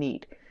food we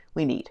need.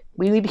 We need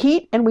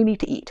heat and we need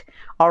to eat.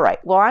 All right.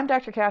 Well, I'm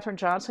Dr. Katherine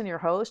Johnson, your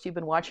host. You've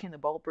been watching the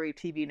Bold Brave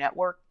TV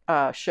network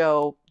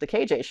show, the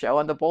KJ Show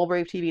on the Bold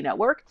Brave TV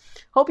network.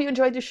 Hope you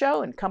enjoyed the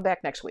show and come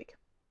back next week.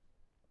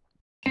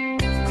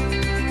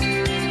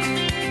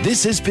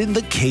 This has been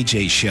The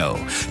KJ Show.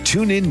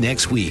 Tune in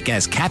next week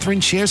as Katherine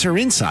shares her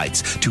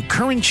insights to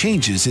current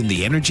changes in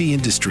the energy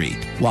industry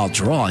while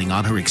drawing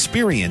on her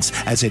experience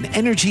as an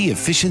energy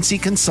efficiency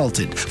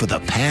consultant for the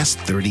past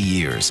 30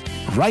 years.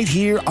 Right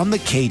here on The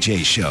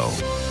KJ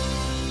Show.